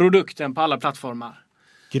produkten på alla plattformar.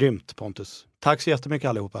 Grymt, Pontus. Tack så jättemycket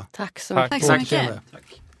allihopa. Tack så mycket. Tack så mycket.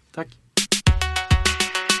 Tack.